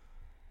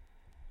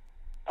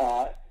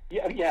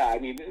 Yeah. I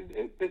mean,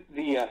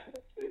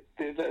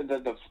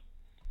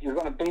 you're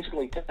going to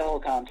basically tell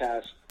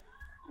Comcast,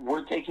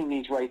 we're taking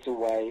these rights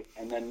away,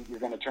 and then you're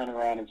going to turn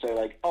around and say,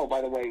 like, oh,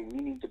 by the way, we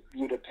need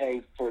you to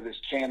pay for this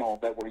channel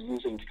that we're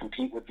using to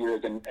compete with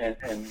yours, and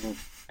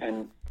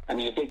I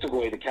mean, if they took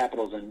away the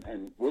Capitals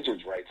and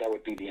Wizards rights, that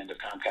would be the end of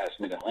Comcast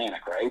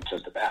Mid-Atlantic, right?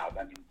 Just about.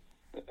 I mean,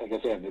 I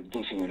guess they have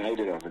DC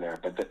United over there,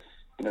 but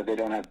they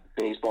don't have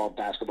baseball,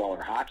 basketball,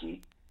 or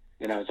hockey.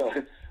 So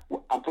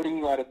I'm putting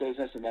you out of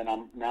business, and then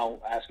I'm now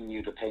asking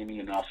you to pay me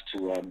enough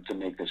to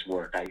make this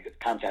work.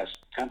 Comcast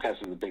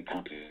is a big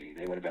company.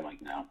 They would have been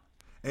like, no.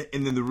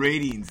 And then the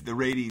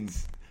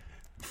ratings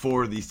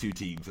for these two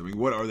teams. I mean,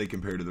 what are they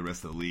compared to the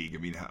rest of the league? I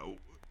mean,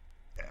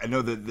 I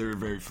know that they're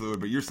very fluid,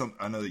 but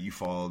I know that you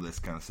follow this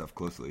kind of stuff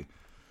closely.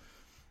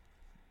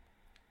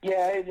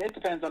 Yeah, it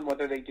depends on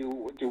whether they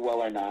do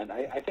well or not.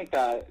 I think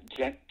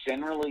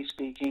generally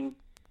speaking,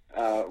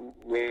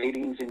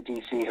 ratings in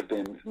DC have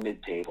been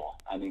mid-table.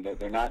 I mean,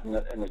 they're not in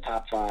the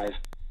top five,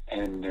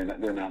 and they're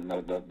not in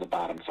the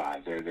bottom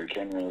five. They're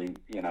generally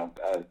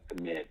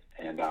mid,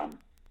 and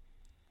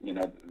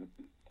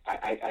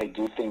I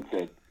do think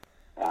that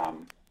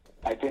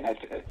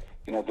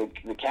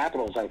the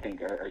Capitals, I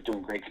think, are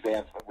doing great because they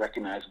have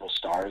recognizable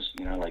stars,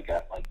 like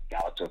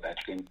Alex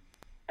Ovechkin.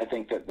 I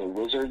think that the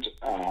Wizards,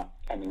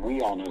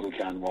 we all know who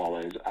John Wall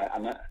is.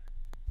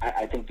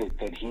 I think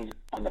that he's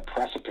on the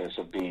precipice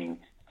of being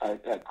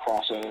a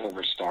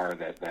crossover star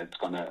that's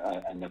going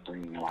to end up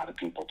bringing a lot of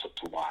people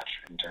to watch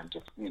in terms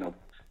of,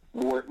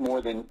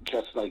 more than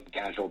just like a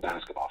casual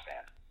basketball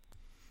fan.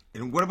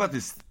 And what about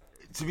this?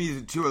 To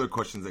me, two other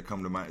questions that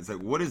come to mind. It's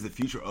like, what is the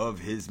future of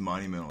his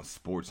Monumental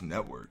Sports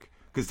Network?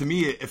 Because to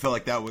me, it felt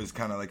like that was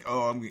kind of like,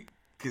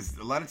 because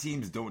a lot of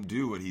teams don't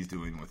do what he's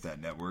doing with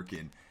that network.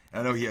 And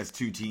I know he has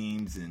two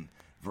teams and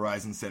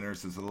Verizon Center,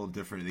 so it's a little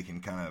different. They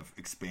can kind of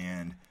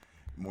expand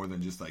more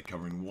than just like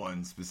covering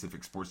one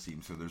specific sports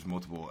team. So there's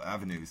multiple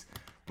avenues.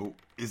 But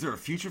is there a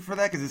future for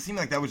that? Because it seemed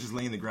like that was just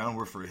laying the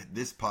groundwork for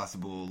this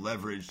possible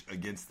leverage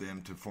against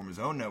them to form his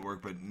own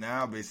network. But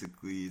now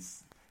basically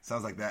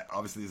sounds like that.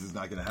 Obviously, this is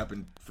not going to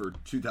happen for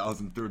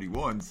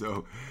 2031.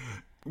 So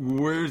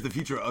where's the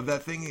future of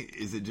that thing?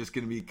 Is it just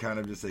going to be kind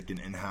of just like an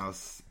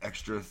in-house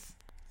extra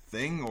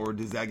thing, or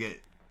does that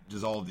get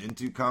dissolved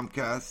into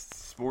Comcast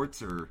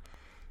Sports, or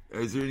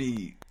is there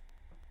any?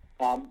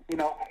 I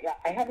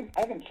haven't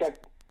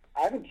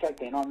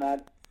checked in on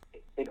that.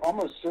 It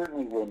almost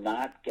certainly will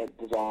not get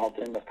dissolved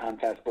into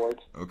Comcast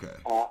Sports. Okay.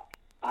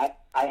 I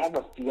have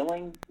a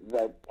feeling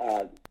that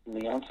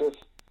Leonsis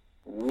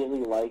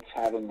really likes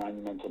having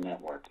Monumental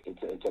Network.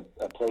 It's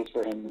a place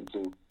for him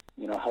to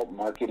help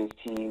market his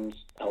teams,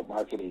 help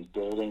market his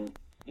building.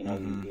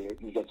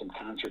 You get some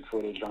concert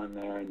footage on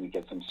there, and you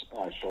get some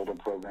shoulder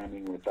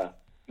programming with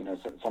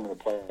some of the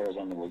players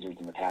on the Wizards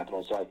and the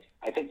Capitals. So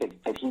I think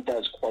that he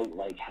does quite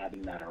like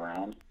having that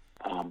around.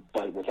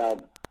 But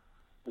without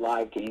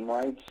live game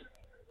rights,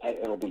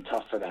 it'll be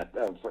tough for that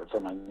for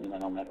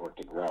Monumental Network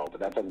to grow. But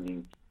that doesn't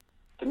mean.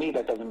 To me,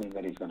 that doesn't mean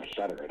that he's going to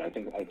shutter it. I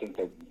think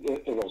that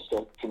it'll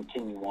still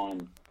continue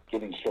on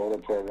giving shoulder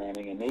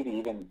programming and maybe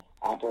even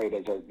operate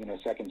as a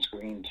second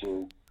screen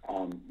to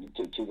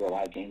the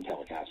live game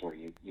telecast where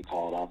you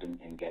call it up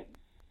and get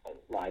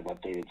live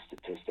updated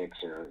statistics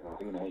or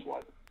who knows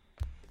what.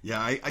 Yeah,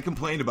 I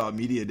complained about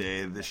Media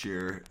Day this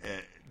year,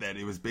 that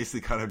it was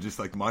basically kind of just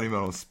like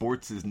Monumental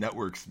Sports'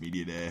 Network's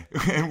Media Day.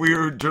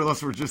 And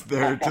journalists were just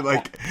there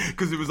to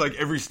because it was like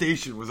every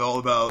station was all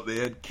about, they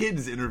had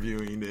kids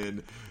interviewing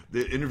and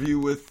the interview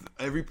with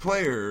every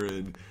player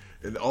and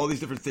all these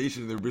different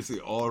stations. They were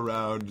basically all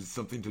around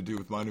something to do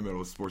with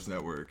Monumental Sports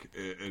Network.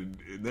 And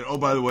then, oh,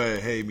 by the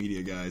way, hey,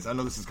 media guys, I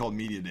know this is called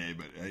Media Day,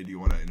 but hey, do you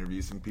want to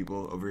interview some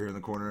people over here in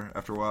the corner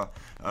after a while?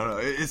 I don't know.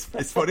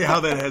 It's funny how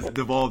that has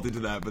devolved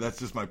into that, but that's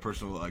just my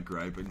personal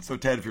gripe. And so,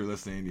 Ted, if you're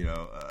listening,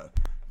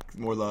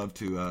 more love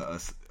to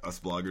us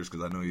bloggers,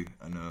 because I know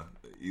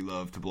you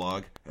love to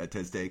blog at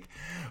Ted's Take.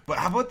 But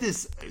how about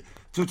this?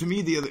 So, to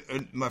me,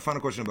 my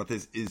final question about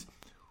this is,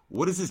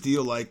 what is this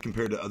deal like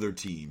compared to other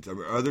teams?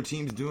 Are other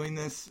teams doing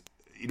this,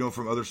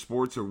 from other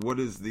sports, or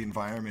what is the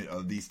environment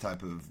of these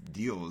type of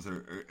deals?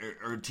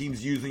 Are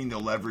teams using the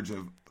leverage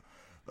of,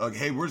 like,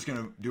 hey, we're just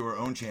going to do our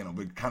own channel,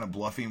 but kind of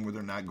bluffing where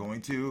they're not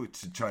going to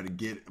try to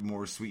get a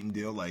more sweetened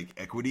deal like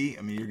equity?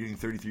 I mean, you're getting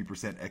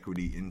 33%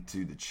 equity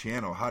into the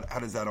channel. How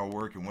does that all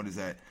work, and what is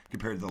that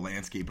compared to the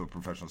landscape of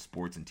professional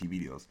sports and TV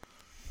deals?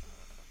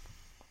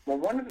 Well,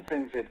 one of the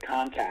things that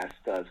Comcast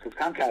does, because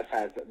Comcast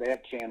they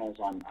have channels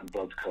on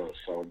both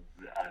coasts. So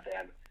they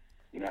have,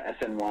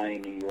 SNY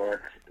in New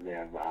York. They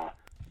have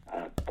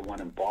one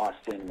in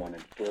Boston, one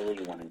in Philly,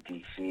 one in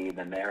D.C.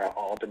 Then they're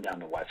all up and down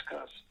the West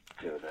Coast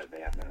too.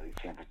 They have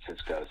San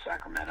Francisco,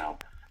 Sacramento,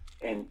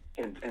 and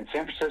in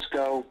San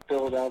Francisco,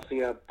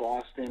 Philadelphia,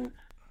 Boston.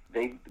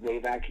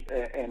 They've actually,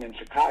 and in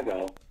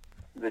Chicago,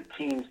 the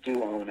teams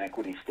do own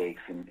equity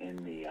stakes in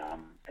the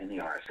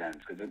RSNs,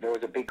 because there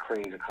was a big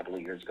craze a couple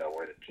of years ago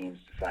where the teams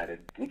decided,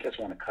 we just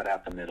want to cut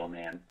out the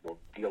middleman, we'll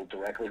deal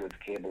directly with the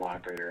cable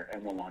operator,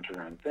 and we'll launch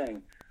our own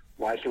thing.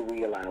 Why should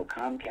we allow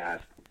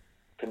Comcast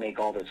to make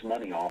all this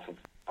money off of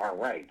our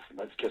rights?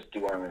 Let's just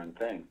do our own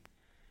thing.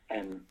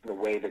 And the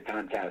way that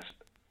Comcast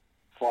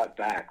fought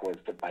back was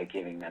by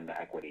giving them the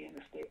equity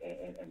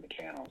in the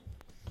channels.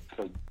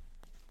 So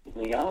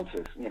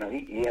Leonsis,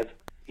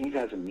 he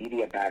has a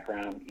media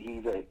background.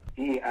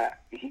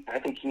 I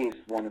think he is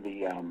one of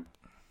the,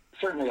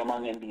 certainly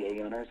among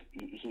NBA owners,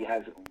 he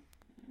has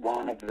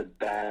one of the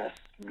best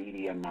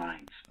media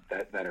minds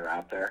that are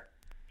out there.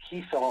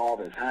 He saw all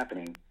this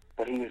happening,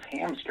 but he was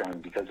hamstrung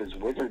because his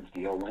Wizards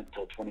deal went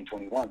until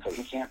 2021, so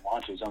he can't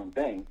launch his own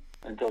thing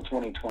until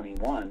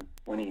 2021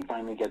 when he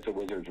finally gets the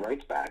Wizards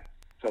rights back.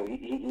 So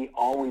he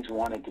always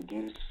wanted to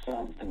do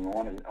something,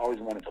 always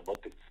wanted to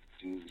look to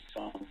do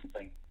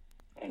something,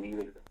 and he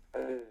was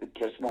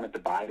just wanted to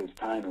bide his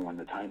time, and when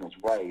the time was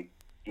right,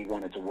 he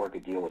wanted to work a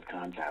deal with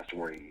Comcast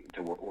where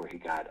he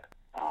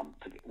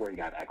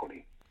got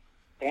equity.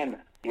 And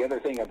the other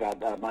thing about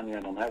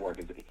Monumental Network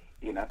is,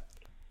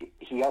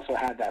 he also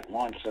had that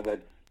launch so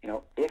that,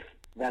 if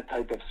that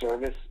type of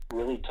service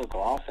really took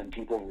off and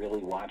people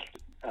really watched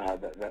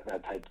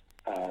that type,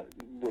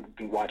 would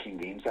be watching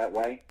games that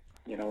way,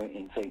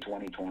 in say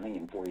 2020,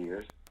 in 4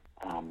 years,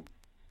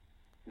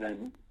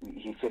 then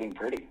he's sitting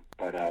pretty.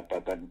 But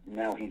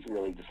now he's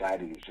really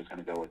decided he's just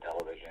going to go with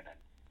television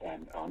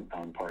and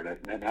own part of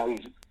it. And now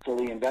he's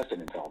fully invested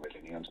in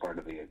television. He owns part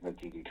of the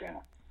TV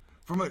channel.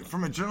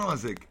 From a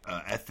journalistic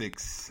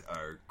ethics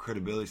or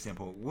credibility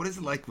standpoint, what is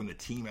it like when a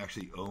team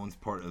actually owns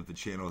part of the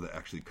channel that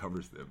actually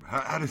covers them?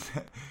 How does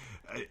that?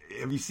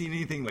 Have you seen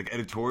anything like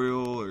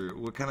editorial, or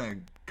what kind of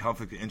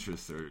conflict of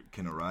interest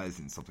can arise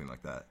in something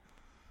like that?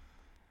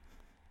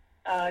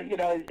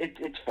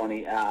 It's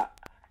funny.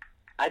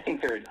 I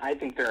think there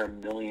are a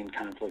million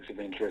conflicts of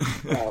interest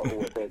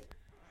with it,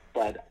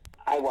 but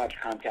I watch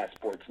Comcast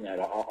Sportsnet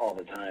all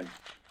the time.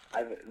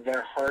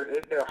 They're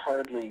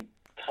hardly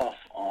tough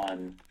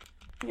on,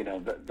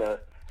 the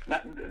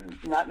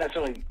not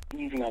necessarily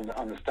easy on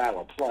the style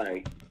of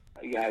play.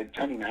 Yeah,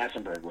 Tony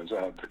Massenberg was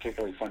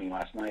particularly funny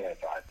last night. I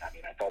thought.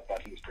 I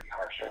thought he was pretty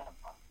harsh on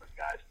those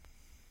guys,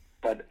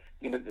 but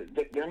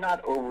they're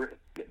not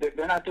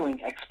they're not doing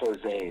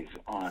exposés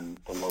on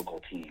the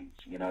local teams.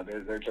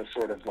 They're just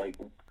sort of like,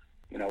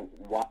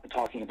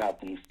 talking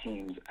about these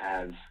teams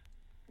as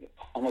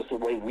almost the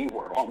way we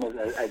were, almost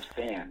as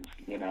fans.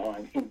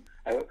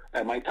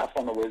 Am I tough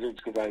on the Wizards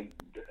because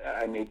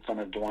I made fun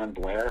of Dwan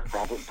Blair?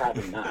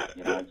 Probably not.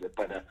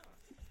 But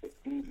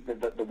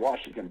the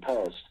Washington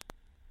Post,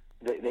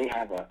 they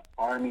have an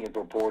army of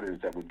reporters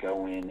that would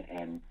go in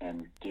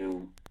and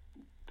do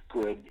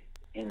good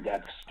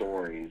in-depth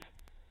stories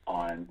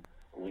on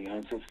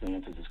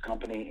Leonsis'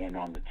 company, and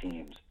on the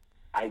teams.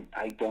 I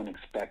don't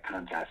expect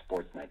Comcast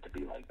Sportsnet to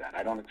be like that.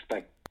 I don't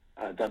expect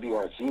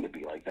WRC to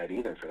be like that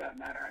either, for that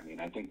matter.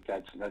 I think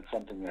that's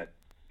something that,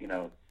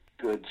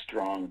 good,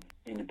 strong,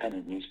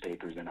 independent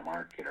newspapers in a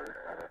market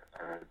are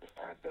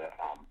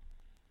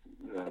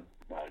the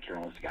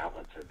journalistic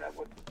outlets that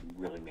would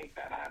really make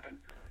that happen.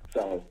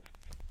 So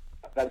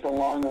that's a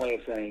long way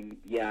of saying,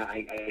 yeah,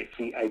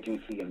 I do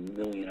see a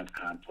million of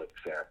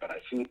conflicts there, but I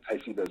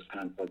see those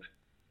conflicts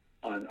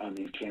on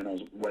these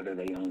channels, whether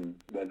they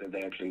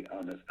actually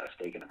own a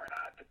stake in them or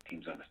not. The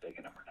teams own a stake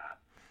in them or not.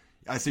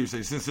 I see what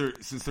you're saying.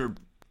 Since they're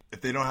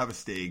if they don't have a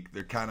stake,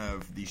 they're kind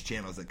of these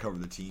channels that cover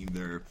the team.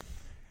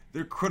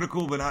 they're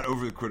critical, but not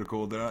overly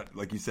critical. They're not,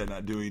 like you said,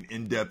 not doing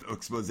in-depth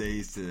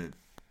exposés to,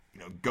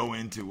 go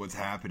into what's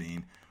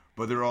happening.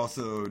 But they're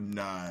also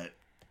not,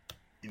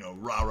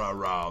 rah, rah,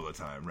 rah all the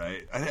time,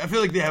 right? I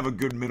feel like they have a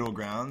good middle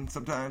ground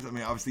sometimes. I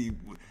mean, obviously,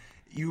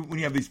 when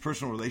you have these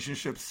personal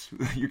relationships,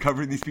 you're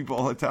covering these people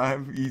all the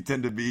time, you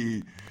tend to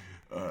be,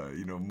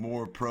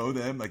 more pro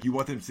them. Like, you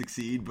want them to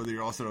succeed, but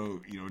you're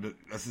also,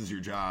 this is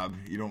your job.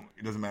 It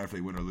doesn't matter if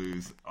they win or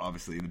lose,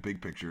 obviously, in the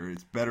big picture.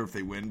 It's better if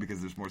they win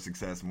because there's more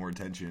success, more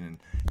attention, and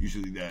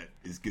usually that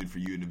is good for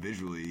you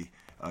individually.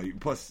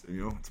 Plus,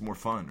 it's more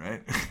fun,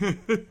 right?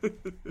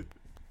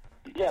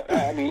 Yeah,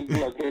 I mean,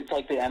 look, it's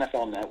like the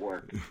NFL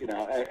Network.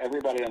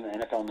 Everybody on the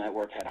NFL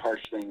Network had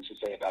harsh things to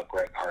say about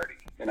Greg Hardy.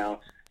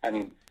 I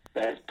mean,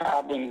 that's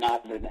probably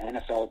not an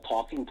NFL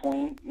talking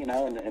point, and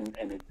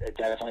it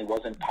definitely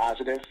wasn't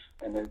positive,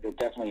 and it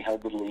definitely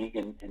held the league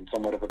in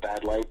somewhat of a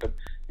bad light. But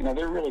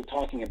they're really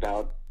talking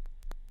about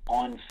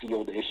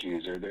on-field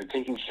issues, or they're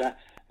taking shots.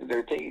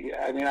 They're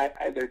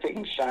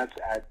taking shots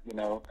at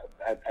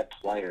at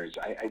players.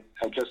 I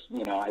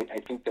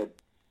think that.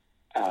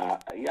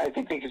 I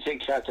think they could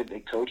take shots at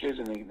coaches,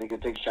 and they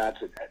could take shots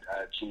at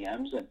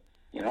GMs, and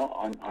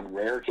on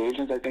rare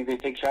occasions, I think they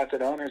take shots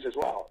at owners as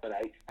well. But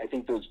I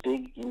think those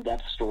big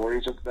in-depth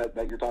stories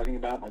that you're talking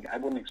about, like, I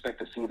wouldn't expect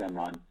to see them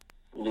on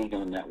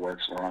league-owned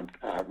networks or on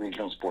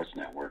regional sports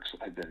networks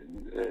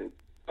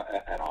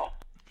at all.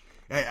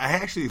 I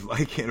actually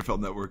like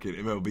NFL Network and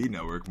MLB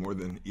Network more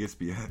than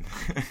ESPN,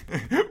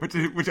 which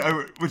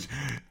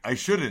I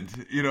shouldn't.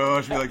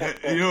 I should be like,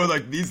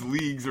 like these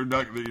leagues are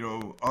not,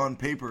 on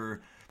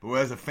paper. But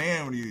as a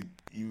fan, when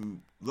you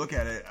look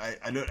at it,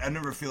 I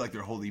never feel like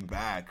they're holding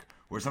back.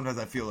 Where sometimes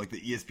I feel like the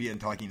ESPN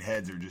talking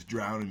heads are just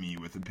drowning me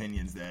with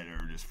opinions that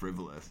are just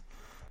frivolous.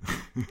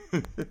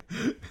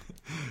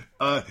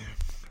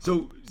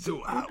 So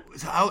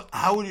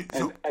how would you?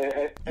 So,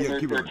 there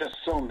are just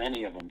so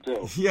many of them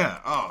too.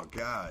 Yeah. Oh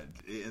God.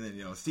 And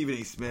then Stephen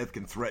A. Smith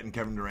can threaten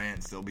Kevin Durant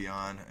and still be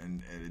on,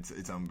 and it's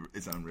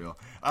unreal.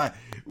 What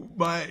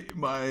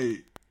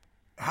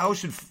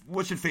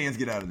should fans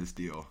get out of this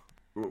deal?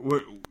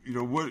 What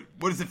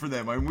is it for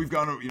them? I mean, we've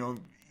gone.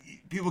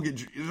 People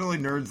there's only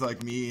nerds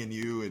like me and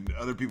you and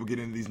other people get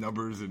into these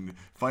numbers and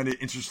find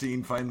it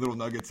interesting, find little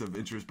nuggets of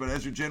interest. But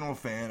as your general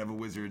fan of a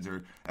Wizards,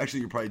 or actually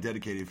you're probably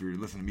dedicated if you're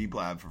listening to me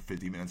blab for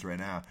 50 minutes right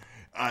now,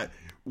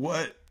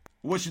 what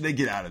should they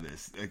get out of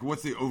this? Like,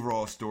 what's the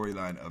overall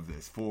storyline of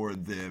this for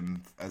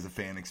them as a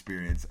fan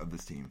experience of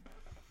this team?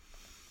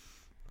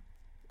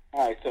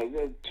 All right, so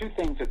the two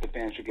things that the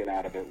fans should get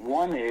out of it.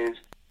 One is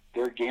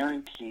they're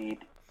guaranteed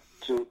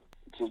to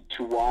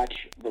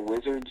watch the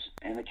Wizards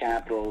and the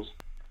Capitals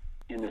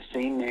in the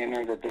same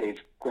manner that they've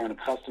grown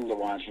accustomed to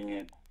watching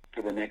it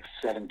for the next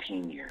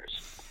 17 years.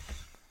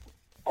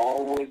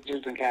 All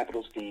Wizards and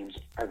Capitals teams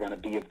are going to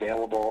be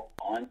available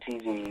on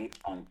TV,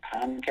 on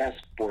Comcast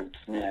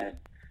Sportsnet,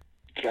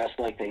 just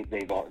like they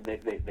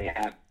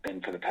have been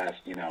for the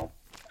past,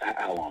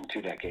 how long,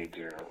 2 decades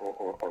or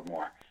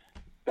more.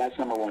 That's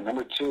number one.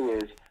 Number two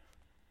is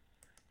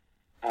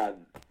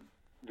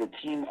the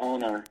team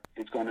owner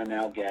is going to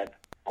now get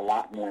a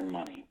lot more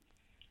money.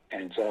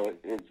 And so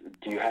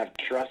do you have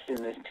trust in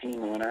this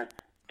team owner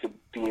to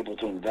be able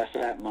to invest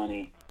that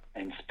money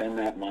and spend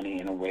that money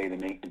in a way to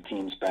make the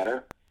teams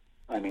better?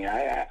 I mean,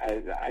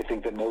 I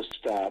think that most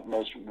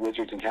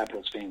Wizards and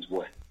Capitals fans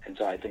would. And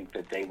so I think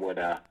that they would,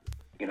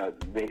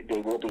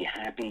 they will be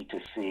happy to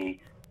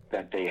see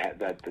that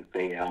that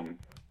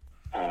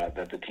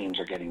the teams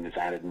are getting this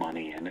added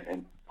money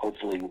and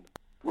hopefully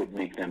would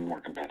make them more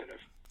competitive.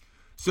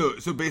 So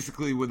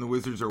basically, when the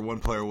Wizards are one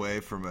player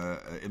away from a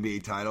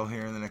NBA title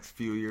here in the next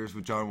few years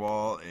with John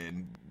Wall,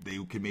 and they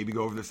can maybe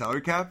go over the salary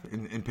cap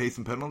and pay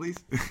some penalties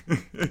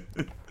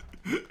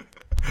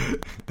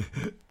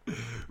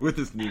with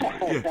this new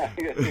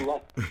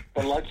the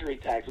luxury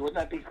tax, wouldn't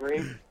that be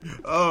great?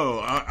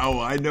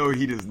 I know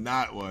he does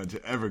not want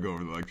to ever go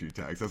over the luxury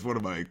tax. That's one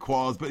of my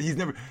quals. But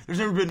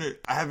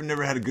I have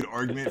never had a good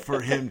argument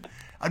for him.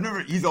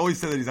 He's always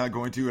said that he's not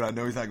going to, and I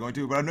know he's not going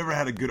to. But I've never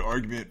had a good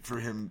argument for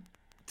him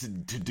to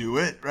do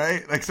it,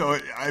 right? Like, so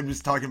I'm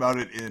just talking about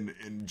it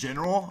in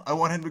general. I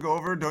want him to go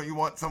over. Don't you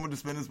want someone to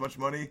spend as much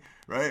money,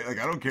 right? Like,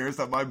 I don't care. It's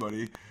not my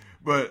money.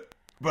 But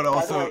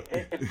also,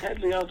 if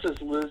Ted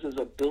Leonsis loses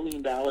 $1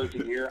 billion a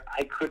year,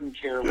 I couldn't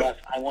care less.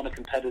 I want a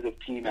competitive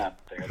team out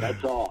there.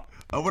 That's all.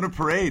 I want a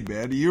parade,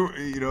 man. You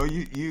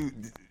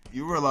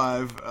were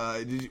alive.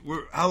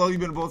 How long you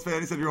been a Bulls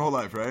fan? You said your whole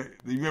life, right?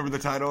 You remember the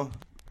title,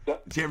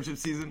 championship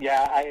season?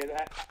 Yeah,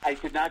 I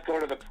did not go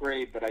to the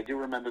parade, but I do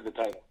remember the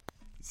title.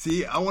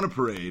 See, I want a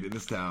parade in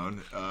this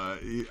town.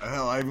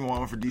 Hell, I even want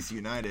one for DC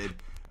United.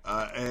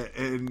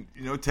 And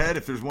Ted,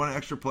 if there's one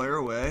extra player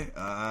away,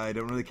 I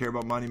don't really care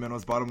about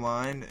Monumental's bottom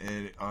line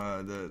and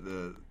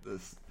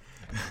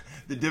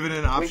the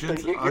dividend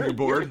options on your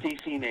board. You're a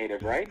DC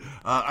native, right?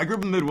 I grew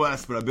up in the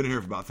Midwest, but I've been here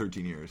for about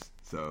 13 years.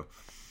 So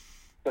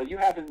you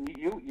haven't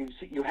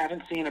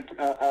seen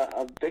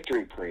a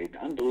victory parade?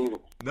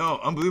 Unbelievable.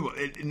 No, unbelievable.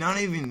 Not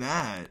even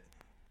that.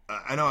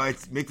 I know I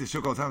make this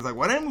joke all the time. It's like,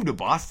 why did I move to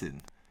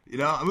Boston?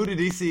 I moved to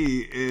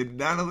DC, and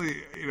not only,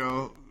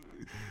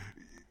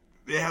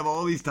 they have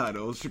all these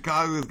titles.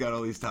 Chicago's got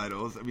all these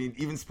titles. I mean,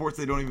 even sports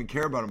they don't even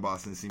care about in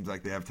Boston, it seems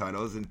like they have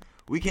titles. And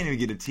we can't even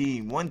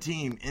get one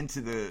team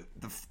into the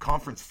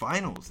conference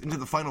finals, into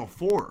the Final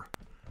Four.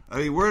 I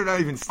mean, we're not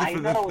even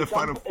sniffing the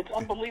final. It's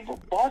unbelievable.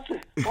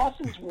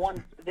 Boston's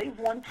won. They've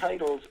won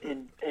titles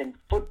in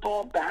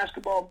football,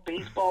 basketball,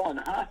 baseball, and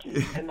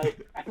hockey. And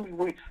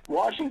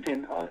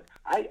Washington.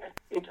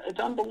 It's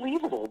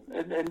unbelievable.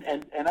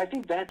 And I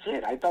think that's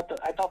it. I thought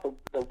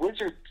the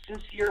Wizards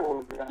this year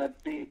were going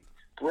to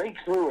break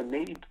through and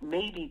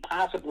maybe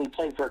possibly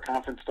play for a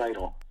conference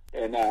title.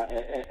 And now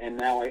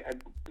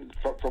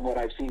from what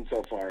I've seen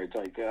so far, it's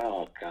like,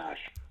 oh gosh.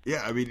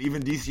 Yeah, I mean,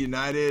 even DC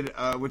United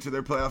went to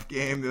their playoff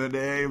game the other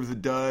day. It was a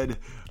dud.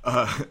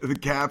 The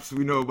Caps,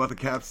 we know about the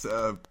Caps,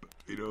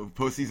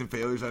 postseason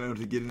failures. I know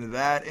to get into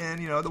that. And,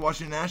 the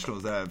Washington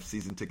Nationals I have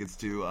season tickets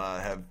to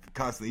have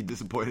constantly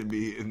disappointed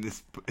me in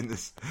this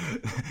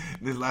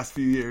last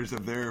few years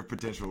of their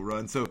potential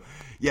run. So,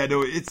 yeah,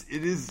 no, it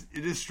is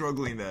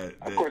struggling that.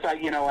 Of course,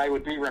 I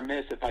would be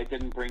remiss if I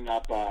didn't bring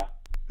up the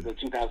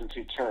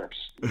 2002 Terps.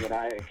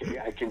 I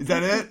can. Is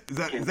that it?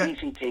 Can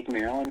DC take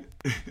Maryland?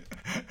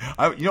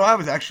 I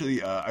was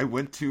actually I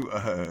went to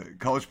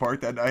College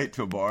Park that night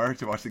to a bar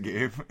to watch the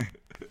game,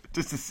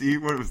 just to see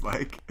what it was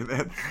like.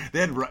 And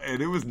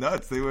and it was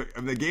nuts.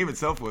 The game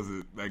itself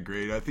wasn't that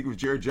great. I think it was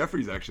Jared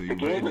Jeffries actually. The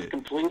game was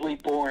completely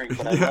boring,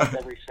 but I loved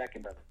every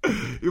second of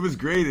it. It was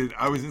great. And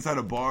I was inside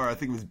a bar. I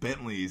think it was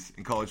Bentley's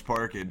in College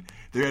Park, and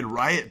they had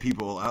riot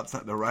people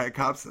outside. The riot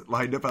cops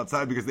lined up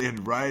outside because they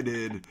had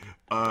rioted.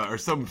 Or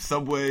some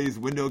Subway's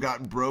window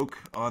got broke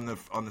on the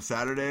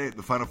Saturday,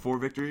 the Final Four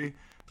victory.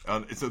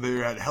 So they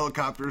had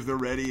helicopters, they're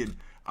ready, and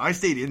I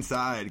stayed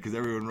inside because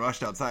everyone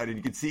rushed outside, and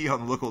you could see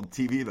on the local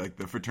TV like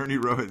the fraternity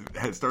row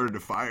had started to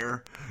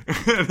fire,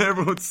 and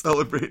everyone's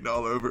celebrating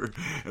all over.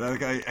 And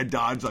I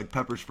dodged like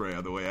pepper spray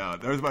on the way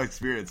out. That was my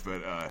experience,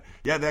 but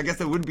yeah, I guess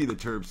that would be the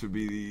Terps would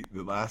be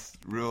the last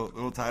real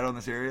little title in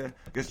this area.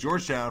 I guess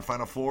Georgetown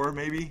Final Four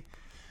maybe.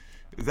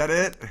 Is that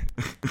it?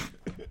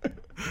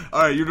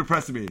 All right, you're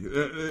depressing me.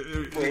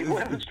 Wait,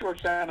 what was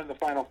Georgetown in the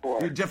Final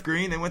Four? Jeff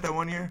Green, they went that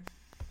one year?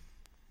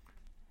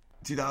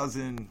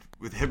 2000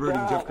 with Hibbert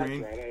and Jeff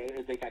Green?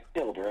 Right. They got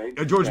killed, right?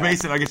 George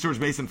Mason, I guess George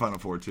Mason Final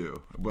Four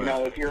too. But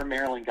if you're a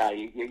Maryland guy,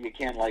 you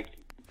can't like.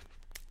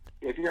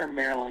 If you're a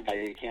Maryland guy,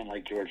 you can't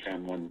like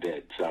Georgetown one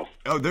bit. So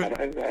I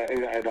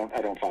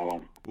don't follow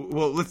him.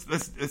 Well, let's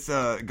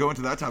go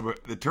into that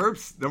topic. The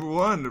Terps, number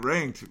one,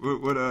 ranked.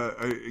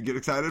 Would get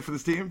excited for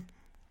this team?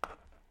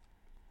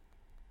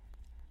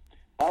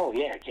 Oh,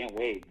 yeah, I can't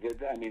wait.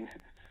 I mean,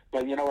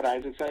 but you know what? I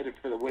was excited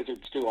for the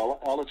Wizards, too.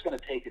 All it's going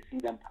to take is see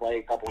them play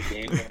a couple of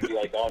games and be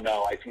like, oh,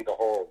 no, I see the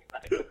holes.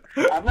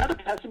 I'm not a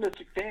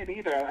pessimistic fan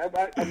either.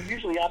 I'm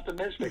usually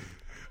optimistic.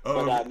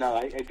 But no,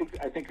 I think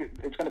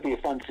it's going to be a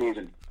fun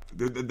season.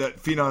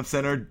 That phenom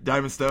center,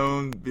 Diamond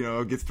Stone,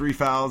 gets 3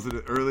 fouls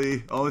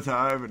early all the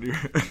time, and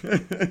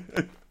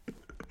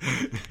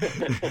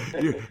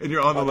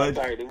you're on the ledge.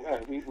 Sorry,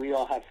 we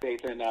all have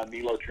faith in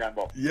Milo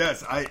Tremble.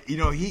 Yes, he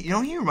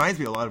reminds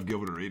me a lot of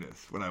Gilbert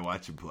Arenas when I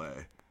watch him play.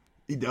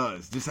 He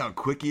does, just how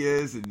quick he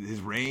is and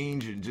his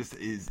range and just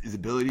his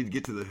ability to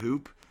get to the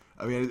hoop.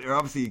 I mean, they're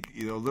obviously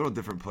little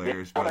different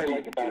players. What I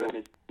like about him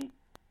is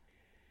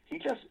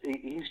he's just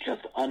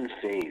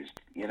unfazed.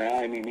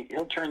 I mean,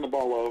 he'll turn the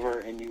ball over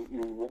and you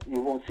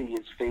won't see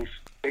his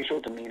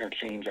facial demeanor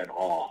change at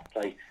all.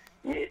 Like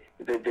the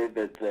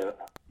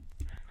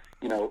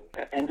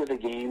end of the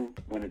game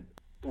when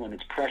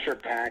it's pressure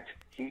packed,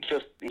 he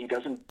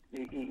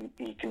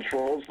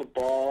controls the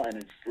ball and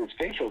his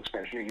facial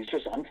expression. He's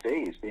just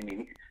unfazed. I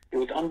mean, it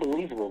was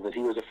unbelievable that he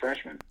was a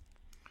freshman.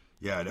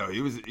 Yeah, no, he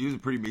was a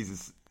pretty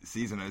amazing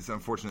season. It's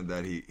unfortunate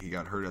that he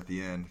got hurt at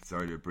the end.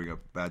 Sorry to bring up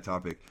a bad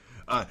topic.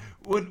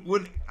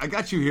 When I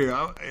got you here,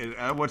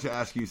 I want to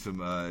ask you some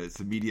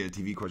media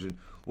TV question.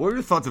 What are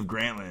your thoughts of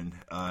Grantland?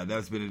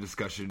 That's been a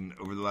discussion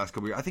over the last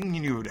couple of years. I think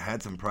you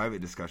had some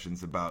private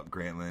discussions about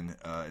Grantland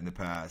in the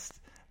past.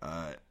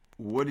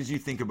 What did you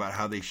think about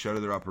how they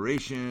shuttered their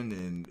operation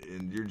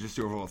and your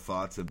overall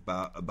thoughts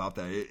about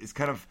that? It's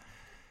kind of,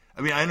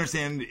 I mean, I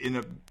understand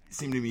it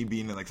seemed to me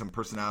being like some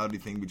personality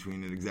thing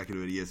between an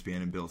executive at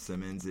ESPN and Bill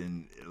Simmons,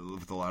 and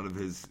with a lot of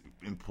his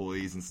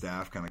employees and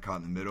staff kind of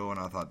caught in the middle, and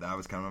I thought that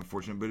was kind of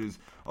unfortunate. But it was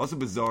also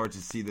bizarre to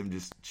see them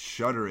just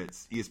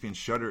ESPN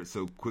shutter it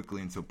so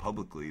quickly and so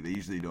publicly. They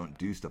usually don't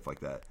do stuff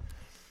like that.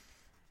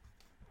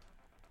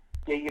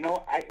 Yeah,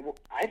 I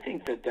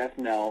think the death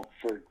knell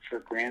for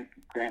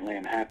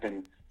Grantland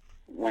happened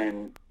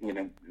when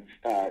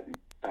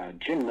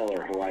Jim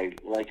Miller, who I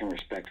like and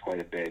respect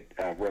quite a bit,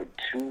 wrote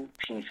 2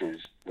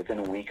 pieces within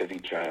a week of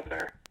each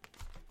other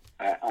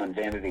on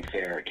Vanity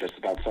Fair, just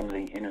about some of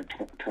the inner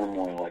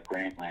turmoil at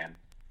Grantland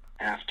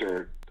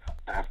after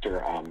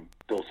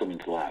Bill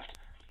Simmons left.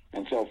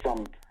 And so,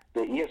 from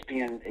the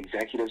ESPN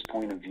executive's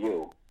point of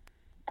view,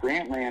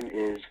 Grantland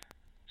is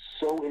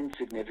so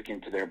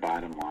insignificant to their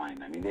bottom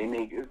line. I mean, I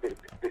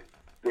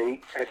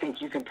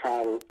think you can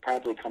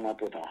probably come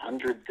up with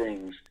 100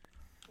 things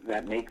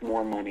that make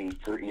more money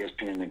for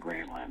ESPN than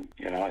Grantland,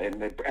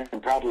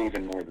 and probably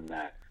even more than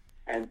that.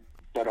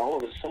 But all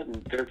of a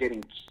sudden, they're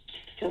getting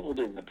killed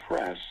in the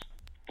press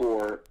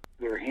for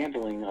their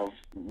handling of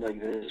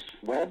this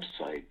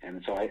website.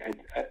 And so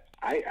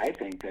I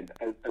think that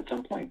at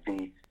some point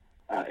the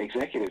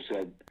executive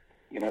said,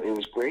 it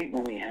was great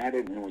when we had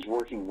it and it was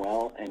working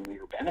well and we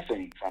were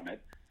benefiting from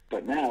it,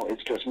 but now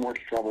it's just more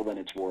trouble than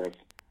it's worth.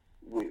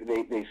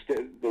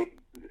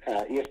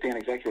 ESPN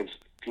executives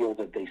feel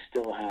that they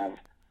still have,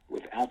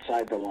 with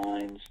Outside the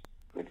Lines,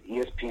 with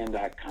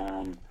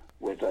ESPN.com,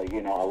 with a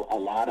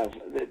lot of,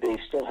 they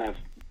still have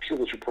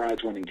Pulitzer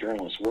Prize-winning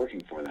journalists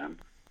working for them,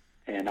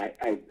 and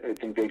I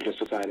think they just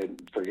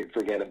decided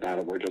forget about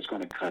it. We're just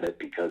going to cut it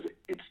because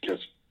it's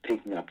just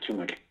taking up too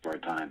much of our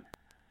time.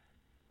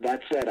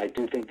 That said, I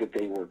do think that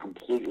they were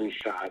completely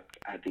shocked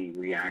at the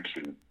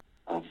reaction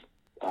of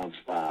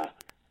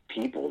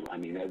people. I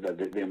mean,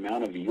 the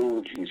amount of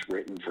eulogies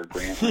written for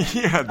Grant.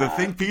 Yeah, the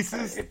think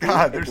pieces. It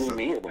God, blew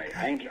me away.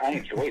 I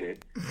enjoyed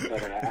it,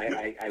 but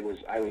I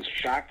was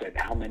shocked at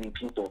how many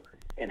people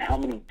and how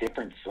many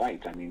different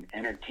sites. I mean,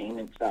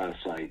 entertainment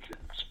sites,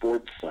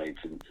 sports sites,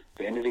 and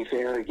Vanity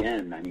Fair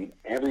again. I mean,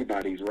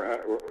 everybody's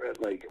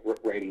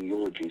writing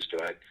eulogies to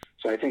it.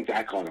 So I think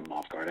that caught them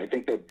off guard. I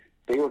think that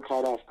they were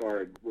caught off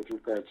guard with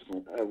regards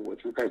to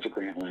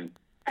Grantland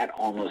at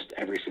almost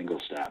every single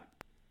step.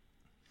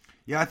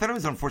 Yeah, I thought it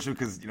was unfortunate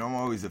because, I'm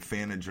always a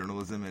fan of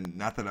journalism, and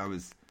not that I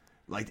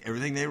liked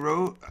everything they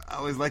wrote. I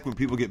always like when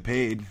people get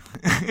paid,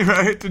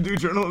 right, to do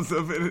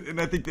journalism, and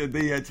I think that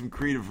they had some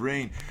creative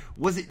reign.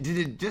 I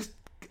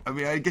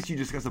guess you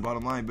discussed the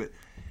bottom line, but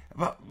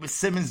about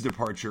Simmons'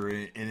 departure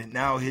and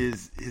now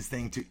his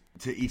thing to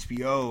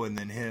HBO, and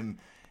then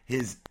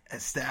his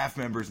staff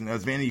members, and that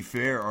was Vanity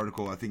Fair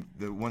article, I think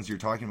the ones you're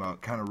talking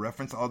about kind of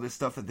reference all this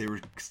stuff, that they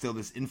were still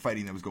this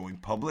infighting that was going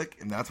public,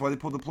 and that's why they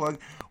pulled the plug.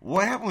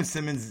 What happened with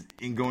Simmons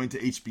in going to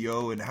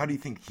HBO, and how do you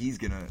think he's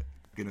gonna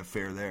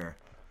fare there?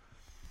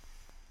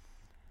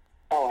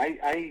 Oh,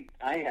 I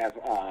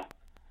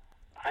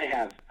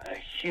have a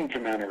huge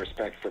amount of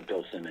respect for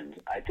Bill Simmons.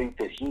 I think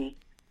that he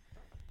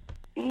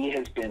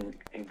has been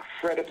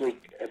incredibly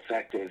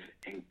effective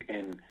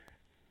in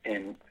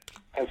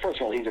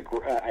first of all,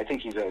 I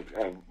think he's a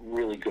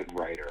really good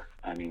writer.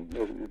 I mean,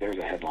 there's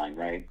a headline,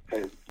 right?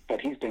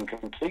 But he's been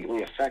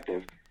completely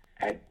effective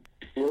at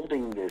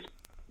building this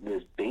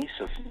base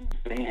of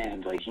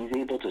fans. Like, he's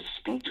able to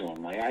speak to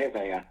them. Like, I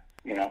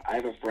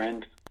have a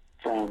friend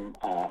from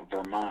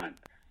Vermont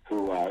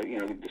who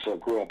so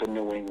grew up in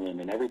New England,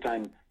 and every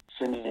time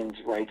Simmons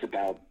writes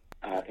about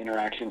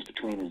interactions that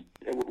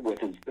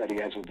he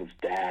has with his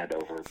dad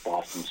over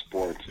Boston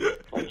sports,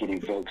 like, it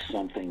evokes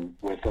something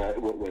with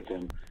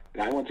him.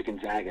 And I went to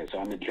Gonzaga, so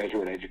I'm a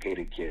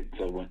Jesuit-educated kid.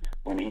 So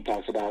when he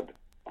talks about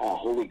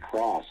Holy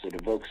Cross, it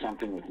evokes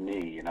something with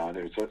me.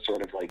 There's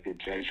sort of like the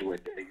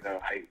Jesuit,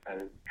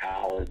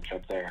 college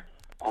up there.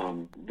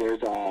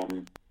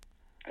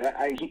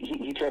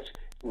 He just,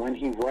 when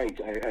he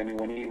writes.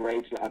 When he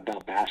writes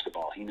about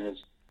basketball, he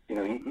knows. He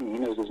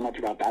knows as much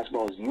about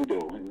basketball as you do,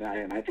 and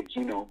I think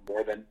you know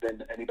more than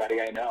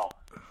anybody I know.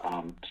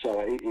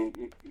 So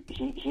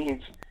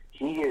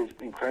he is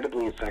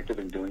incredibly effective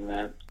in doing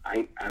that.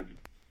 I have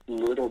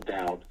little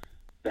doubt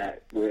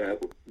that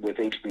with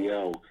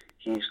HBO,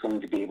 he's going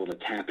to be able to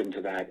tap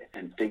into that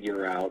and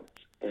figure out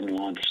and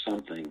launch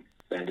something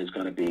that is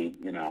going to be,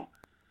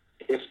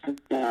 if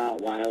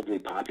not wildly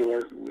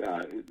popular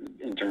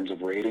in terms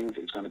of ratings,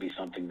 it's going to be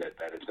something that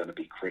is going to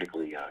be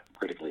critically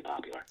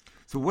popular.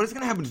 So what is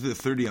going to happen to the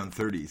 30 on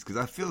 30s? Because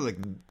I feel like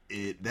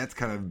that's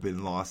kind of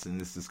been lost in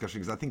this discussion.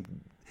 Because I think,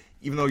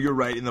 even though you're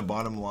right in the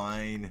bottom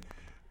line,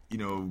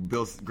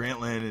 Bill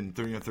Grantland and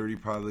 30 on 30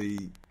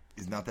 probably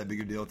is not that big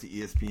a deal to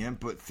ESPN,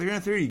 but 30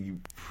 on 30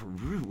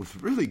 was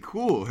really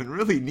cool and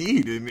really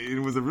neat, and it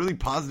was a really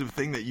positive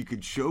thing that you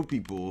could show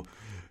people,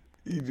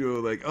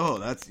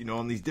 that's,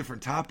 on these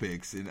different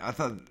topics. And I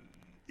thought,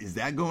 is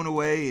that going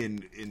away?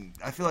 And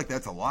I feel like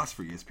that's a loss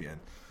for ESPN.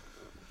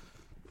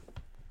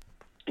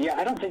 Yeah,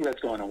 I don't think that's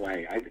going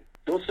away.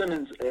 Bill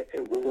Simmons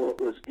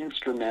was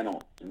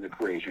instrumental in the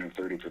creation of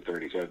 30 for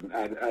 30, so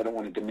I don't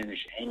want to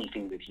diminish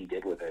anything that he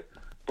did with it,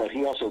 but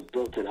he also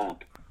built it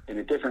up in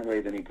a different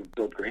way than he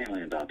built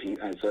Grantland up.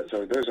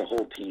 So there's a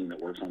whole team that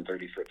works on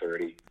 30 for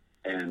 30,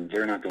 and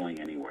they're not going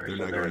anywhere.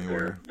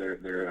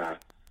 They're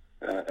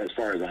as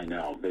far as I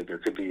know, there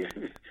could be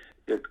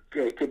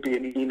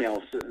an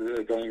email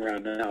going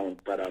around now,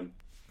 but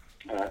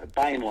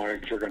by and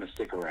large, they're going to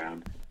stick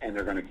around, and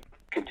they're going to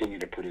continue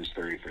to produce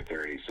 30 for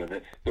 30. So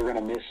that they're going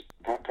to miss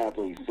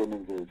probably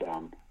Simmons'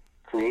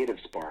 creative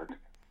spark,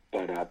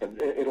 but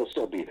it'll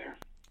still be there.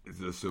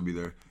 It'll still be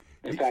there.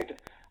 In fact,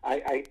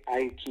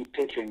 I keep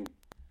pitching.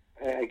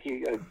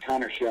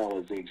 Connor Schell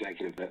is the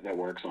executive that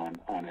works on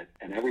it,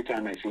 and every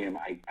time I see him,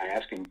 I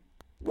ask him,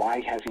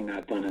 why has he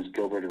not done his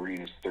Gilbert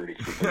Arenas 30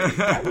 for 30?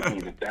 That would be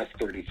the best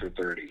 30 for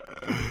 30.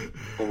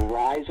 The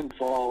rise and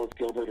fall of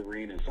Gilbert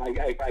Arenas.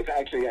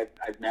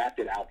 I've mapped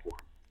it out for him.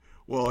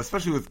 Well,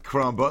 especially with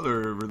Caron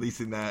Butler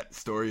releasing that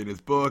story in his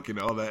book and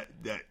all the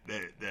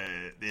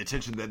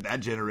attention that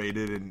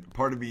generated, and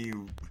part of me,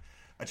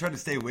 I tried to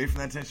stay away from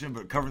that attention,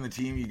 but covering the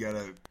team, you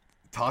gotta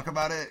talk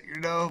about it,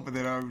 But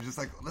then I was just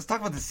like, let's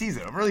talk about the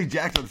season. I'm really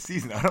jacked on the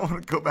season. I don't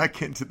want to go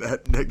back into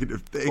that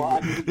negative thing, well,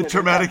 I mean, the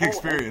traumatic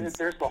experience.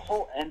 There's the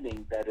whole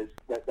ending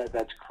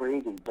that's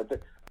crazy,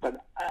 but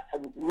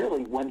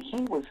really when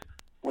he was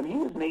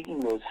making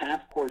those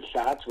half-court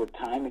shots with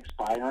time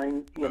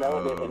expiring,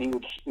 and he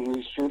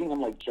was shooting them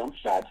like jump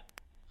shots,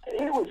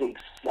 it was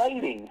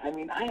exciting. I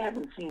mean, I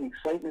haven't seen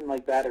excitement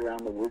like that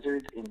around the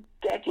Wizards in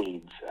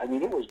decades. I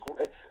mean,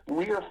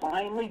 we are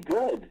finally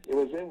good. It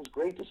was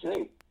great to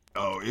see.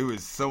 Oh, it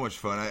was so much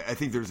fun. I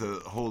think there's a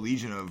whole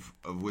legion of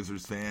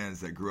Wizards fans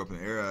that grew up in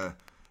the era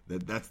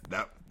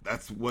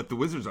that's what the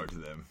Wizards are to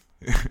them.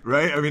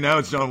 Right? I mean, now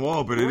it's John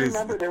Wall, but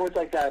remember there was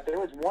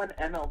one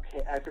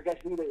MLK. I forget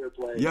who they were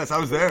playing. Yes, I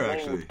was there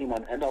actually. Team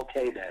on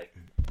MLK Day.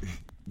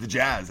 The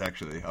Jazz,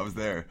 actually, I was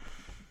there.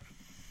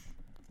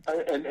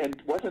 And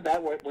wasn't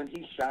that when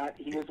he shot?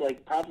 He was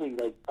probably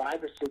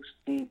 5 or 6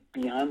 feet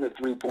beyond the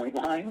 3-point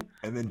line,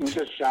 and then he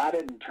just shot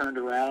it and turned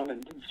around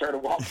and started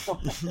walking.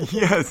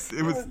 Yes,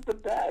 it was the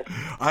best.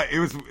 It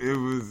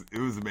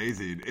was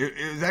amazing.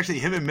 It was actually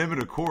him and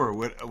Mehmet Okur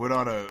went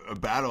on a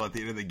battle at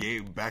the end of the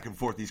game, back and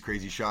forth these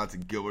crazy shots,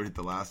 and Gilbert hit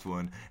the last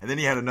one, and then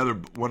he had another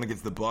one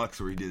against the Bucks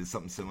where he did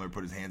something similar,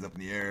 put his hands up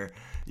in the air.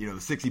 The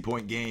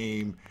 60-point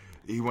game.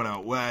 He went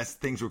out west,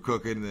 things were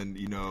cooking, and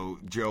then,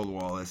 Gerald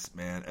Wallace,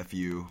 man,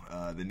 F.U.,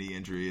 the knee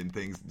injury, and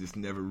things just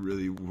never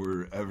really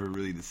were ever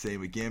really the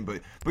same again.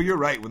 But you're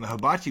right, when the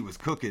hibachi was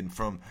cooking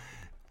from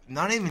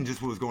not even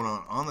just what was going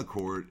on the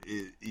court,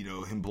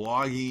 him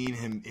blogging,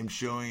 him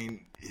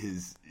showing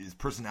his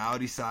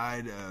personality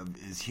side,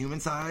 his human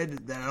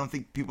side, that I don't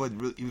think people had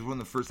really, he was one of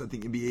the first, I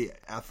think, NBA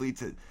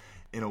athletes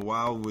in a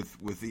while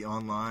with the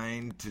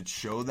online to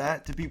show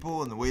that to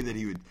people, and the way that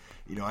he would,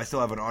 I still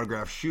have an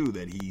autographed shoe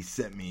that he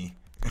sent me,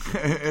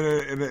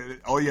 and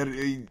all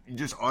he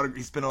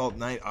spent all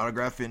night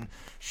autographing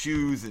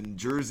shoes and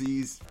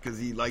jerseys because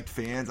he liked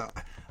fans. I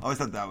always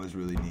thought that was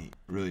really neat.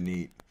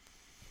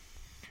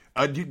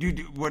 So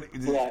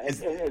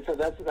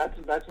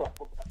that's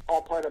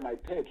all part of my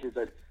pitch is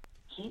that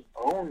he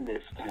owned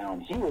this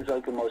town. He was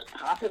the most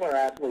popular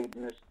athlete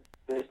in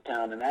this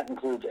town, and that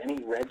includes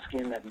any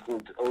Redskin. That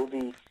includes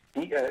Ovi.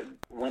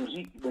 When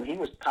he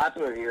was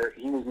popular here,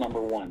 he was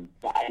number one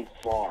by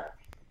far,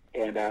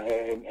 and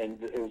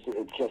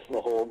it's just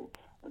the whole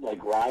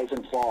rise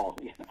and fall.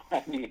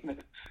 I mean,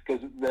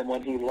 because then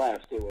when he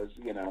left, it was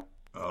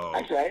Oh.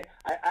 Actually,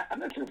 I'm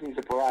not sure if he's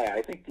a pariah.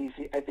 I think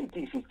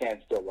DC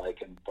fans still like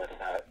him, but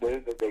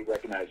they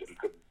recognize that he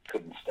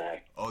couldn't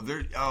stay.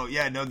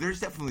 There's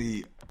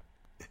definitely.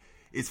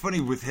 It's funny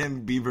with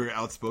him being very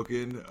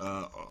outspoken,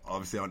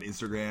 obviously on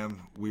Instagram,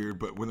 weird,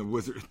 but when the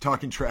Wizards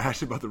talking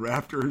trash about the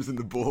Raptors and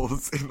the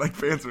Bulls, and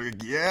fans are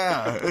like,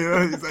 yeah,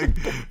 he's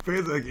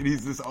fans are and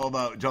he's just all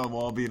about John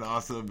Wall being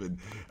awesome, and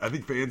I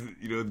think fans,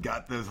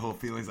 got those whole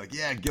feelings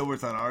yeah,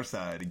 Gilbert's on our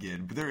side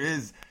again, but there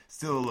is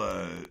still,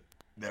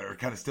 that are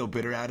kind of still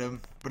bitter at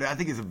him, but I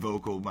think it's a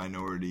vocal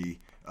minority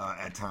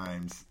at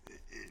times.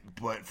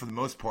 But for the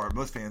most part,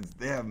 most fans,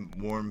 they have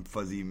warm,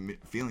 fuzzy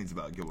feelings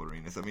about Gilbert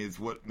Arenas. I mean, it's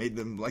what made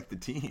them like the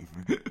team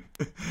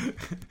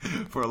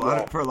for a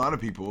lot of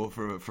people,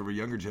 for a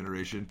younger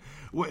generation.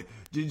 What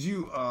did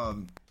you?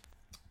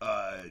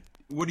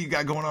 What do you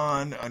got going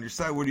on your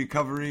site? What are you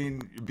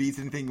covering? Beats?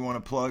 Anything you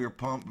want to plug or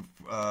pump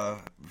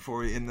before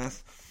we end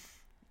this?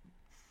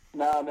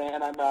 No,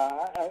 man, I'm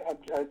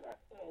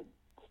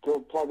still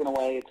plugging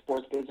away at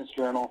Sports Business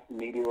Journal,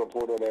 media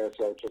reporter there.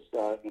 So just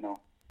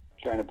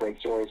trying to break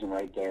stories and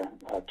write there.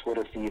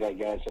 Twitter feed, I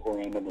guess,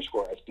 Ourand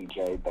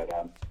 _SBJ.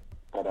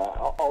 But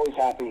always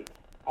happy.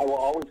 I will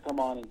always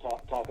come on and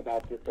talk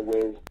about the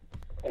Wiz.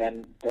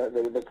 And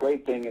the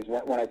great thing is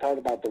when I talk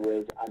about the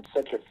Wiz, I'm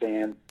such a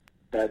fan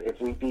that if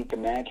we beat the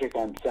Magic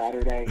on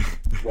Saturday,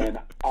 then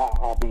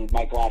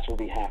my glass will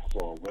be half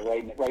full. But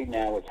right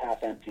now it's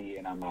half empty,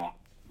 and I'm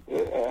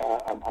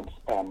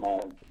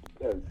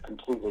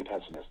completely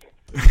pessimistic.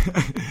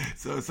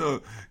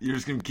 So you're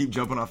just gonna keep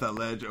jumping off that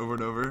ledge over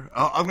and over.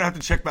 I'm gonna have to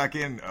check back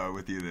in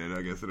with you then,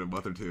 I guess, in a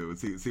month or two and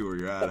see where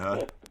you're at,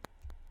 huh?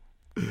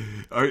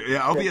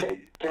 I'll be.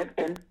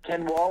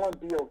 Can Wall and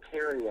Beal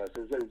carry us?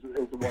 Is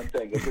the one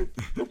thing.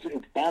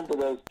 It's down to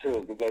those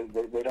two because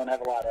they don't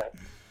have a lot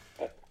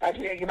of.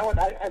 Actually, you know what?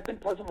 I've been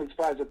pleasantly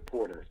surprised with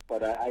Porter,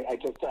 but I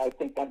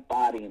think that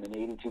body in an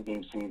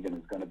 82-game season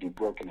is going to be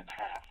broken in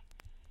half.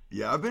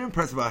 Yeah, I've been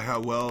impressed by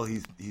how well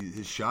his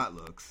shot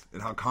looks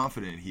and how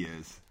confident he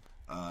is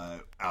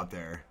out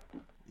there.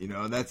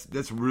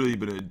 That's really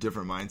been a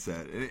different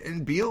mindset.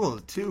 And Beal,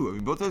 too. I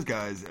mean, both those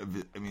guys,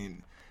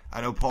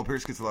 I know Paul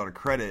Pierce gets a lot of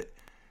credit,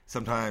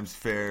 sometimes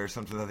fair,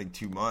 sometimes I think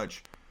too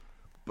much.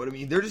 But,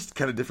 they're just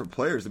kind of different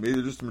players.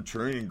 They're just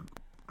maturing and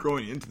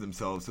growing into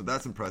themselves, so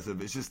that's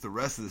impressive. It's just the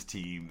rest of this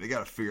team, they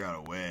got to figure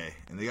out a way,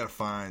 and they got to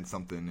find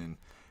something.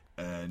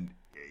 And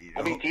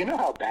I mean, do you know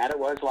how bad it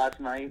was last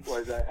night?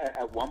 Was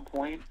at one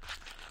point,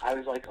 I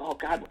was like, oh,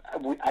 God,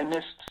 I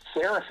missed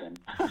Seraphin.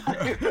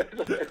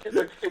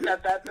 It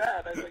got that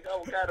bad. I was like,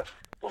 oh, God,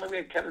 if only we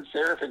had Kevin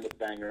Seraphin to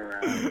bang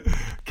around.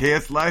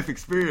 KS Life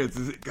experience.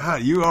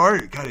 God,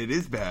 it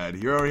is bad.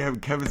 You're already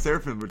having Kevin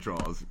Seraphin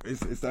withdrawals.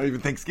 It's not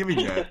even Thanksgiving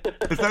yet.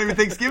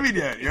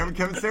 You're having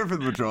Kevin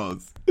Seraphin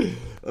withdrawals.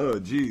 Oh,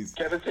 jeez.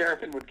 Kevin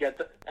Seraphin would get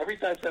every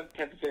time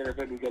Kevin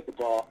Seraphin would get the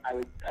ball, I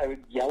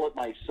would yell at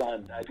my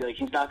son. I'd be like,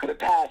 he's not going to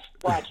pass.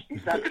 Watch,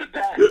 he's not going to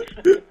pass.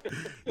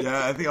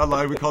 Yeah, I think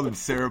online we called him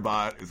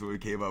Sarabot is what we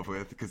came up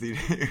with because he,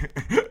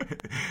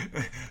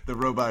 the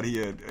robot he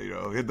had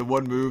the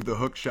one move, the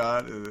hook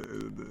shot,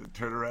 the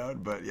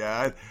turnaround. But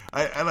yeah,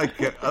 I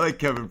like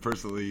Kevin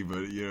personally, but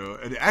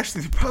and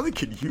actually they probably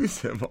could use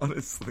him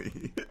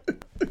honestly.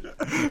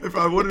 If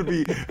I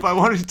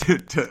wanted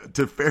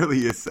to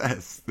fairly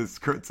assess this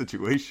current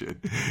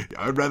situation,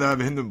 I'd rather have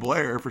him than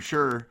Blair for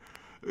sure.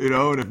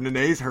 And if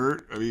Nene's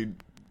hurt, I mean,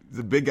 he's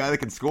a big guy that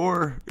can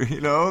score.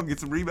 Get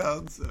some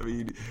rebounds. I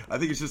mean, I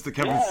think it's just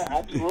the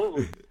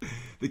absolutely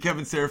the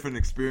Kevin Seraphin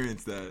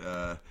experience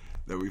that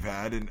we've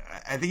had, and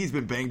I think he's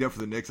been banged up for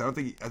the Knicks. I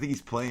think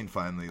he's playing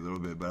finally a little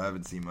bit, but I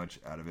haven't seen much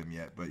out of him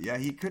yet. But yeah,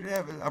 he could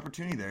have an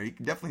opportunity there. He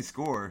can definitely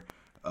score.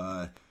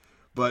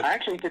 But I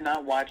actually did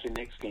not watch the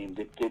Knicks game.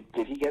 Did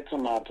he get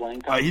some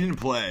playing time? He didn't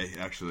play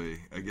actually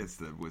against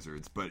the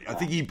Wizards, but I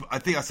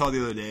think I saw the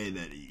other day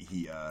that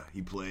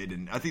he played,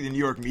 and I think the New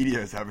York media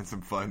is having some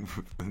fun.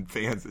 And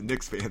fans, and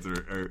Knicks fans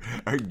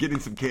are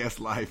getting some KS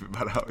Life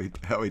about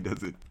how he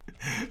doesn't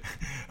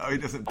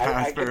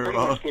pass very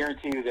well. I can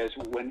guarantee you this: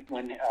 when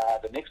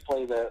the Knicks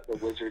play the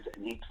Wizards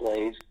and he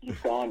plays, he's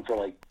going for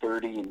like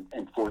 30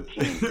 and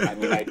 14. I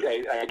mean,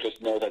 I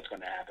just know that's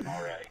going to happen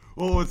already.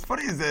 Well, what's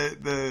funny is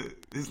that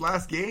his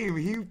last game,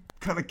 he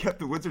kind of kept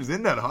the Wizards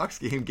in that Hawks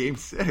game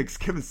 6.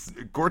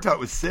 Gortat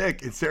was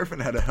sick, and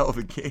Seraphin had a hell of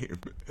a game.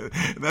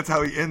 And that's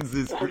how he ends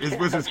his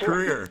Wizards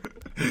career.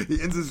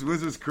 He ends his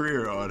Wizards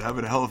career on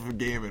having a hell of a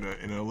game in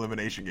an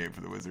elimination game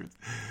for the Wizards.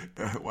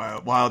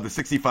 While the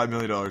 $65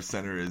 million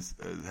center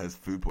has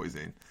food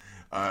poisoning.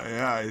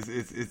 Yeah,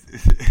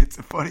 it's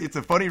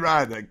a funny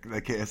ride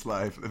that KS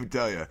Life. Let me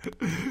tell you.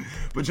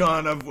 But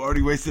John, I've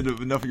already wasted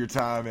enough of your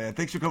time, man.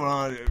 Thanks for coming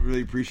on. I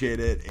really appreciate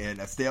it,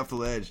 and stay off the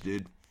ledge,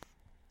 dude.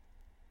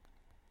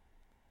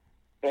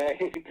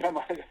 Hey, come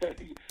on.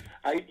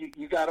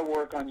 You got to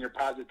work on your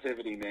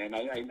positivity, man.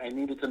 I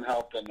needed some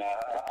help, and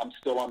I'm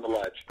still on the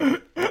ledge.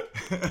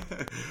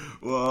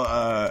 Well,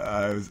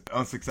 I was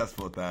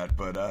unsuccessful at that,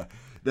 but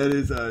that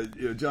is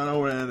John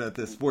Ourand at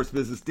the Sports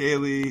Business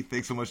Daily.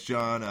 Thanks so much,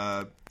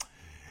 John.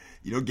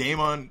 Game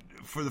on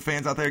for the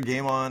fans out there.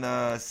 Game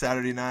on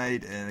Saturday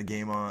night, and a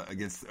game on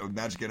against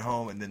Magic at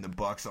home, and then the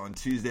Bucks on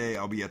Tuesday.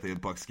 I'll be at the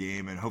Bucks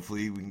game, and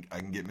hopefully I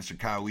can get Mr.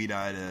 Kyle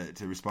Weedeye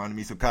to respond to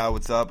me. So Kyle,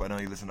 what's up? I know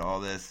you listen to all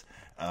this.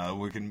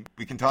 We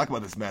can talk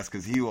about this mess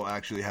because he will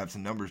actually have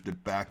some numbers to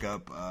back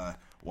up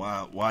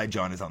why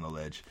John is on the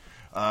ledge.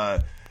 All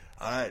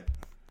right,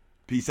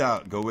 peace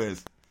out. Go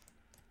Wiz.